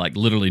going to be like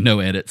literally no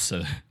edits,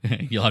 so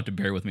you'll have to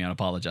bear with me. I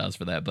apologize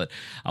for that, but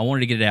I wanted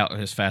to get it out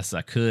as fast as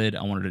I could.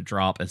 I wanted to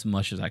drop as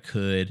much as I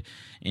could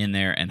in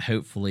there, and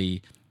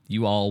hopefully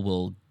you all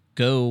will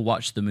go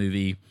watch the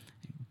movie,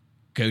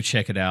 Go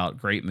check it out.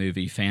 Great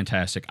movie.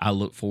 Fantastic. I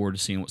look forward to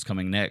seeing what's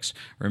coming next.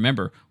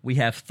 Remember, we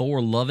have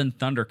Thor Love and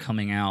Thunder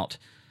coming out,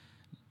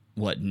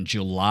 in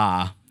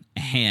July,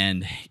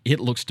 and it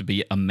looks to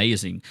be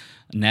amazing.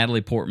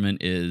 Natalie Portman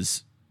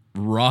is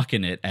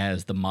rocking it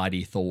as the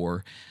mighty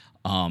Thor.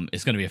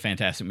 It's going to be a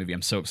fantastic movie.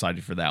 I'm so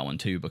excited for that one,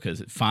 too, because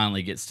it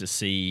finally gets to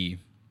see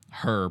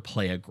her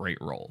play a great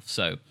role.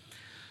 So,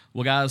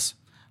 well, guys,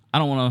 I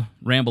don't want to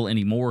ramble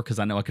anymore because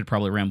I know I could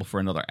probably ramble for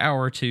another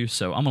hour or two,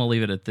 so I'm going to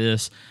leave it at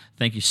this.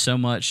 Thank you so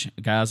much,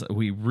 guys.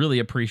 We really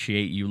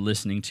appreciate you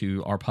listening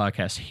to our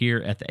podcast here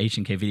at the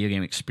H&K Video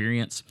Game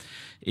Experience.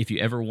 If you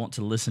ever want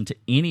to listen to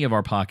any of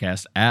our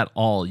podcasts at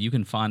all, you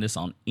can find us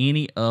on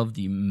any of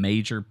the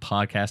major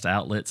podcast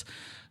outlets,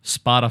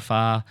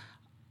 Spotify,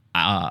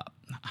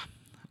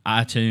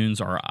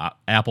 iTunes, or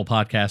Apple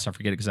Podcasts. I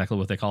forget exactly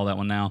what they call that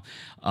one now.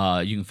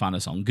 You can find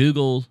us on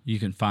Google. You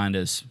can find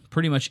us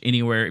pretty much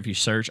anywhere if you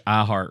search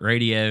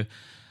iHeartRadio,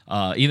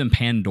 even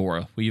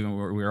Pandora.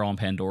 We're on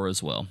Pandora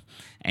as well.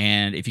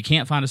 And if you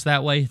can't find us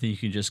that way, then you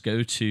can just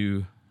go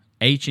to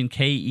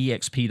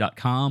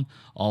HandKEXP.com.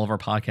 All of our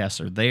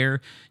podcasts are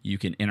there. You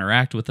can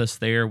interact with us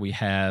there. We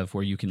have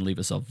where you can leave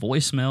us a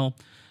voicemail,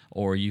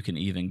 or you can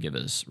even give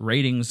us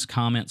ratings,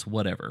 comments,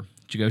 whatever.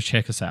 You go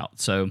check us out.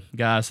 So,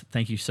 guys,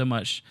 thank you so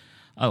much.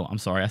 Oh, I'm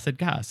sorry. I said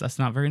guys. That's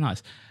not very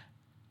nice.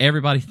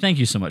 Everybody, thank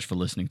you so much for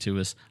listening to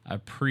us. I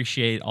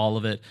appreciate all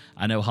of it.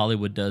 I know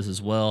Hollywood does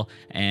as well,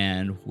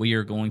 and we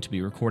are going to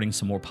be recording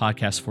some more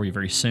podcasts for you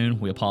very soon.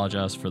 We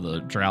apologize for the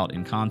drought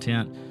in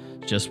content,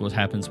 just what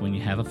happens when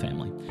you have a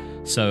family.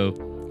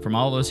 So, from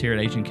all of us here at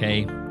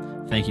H&K,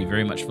 thank you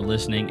very much for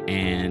listening,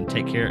 and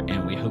take care,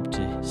 and we hope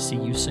to see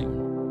you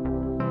soon.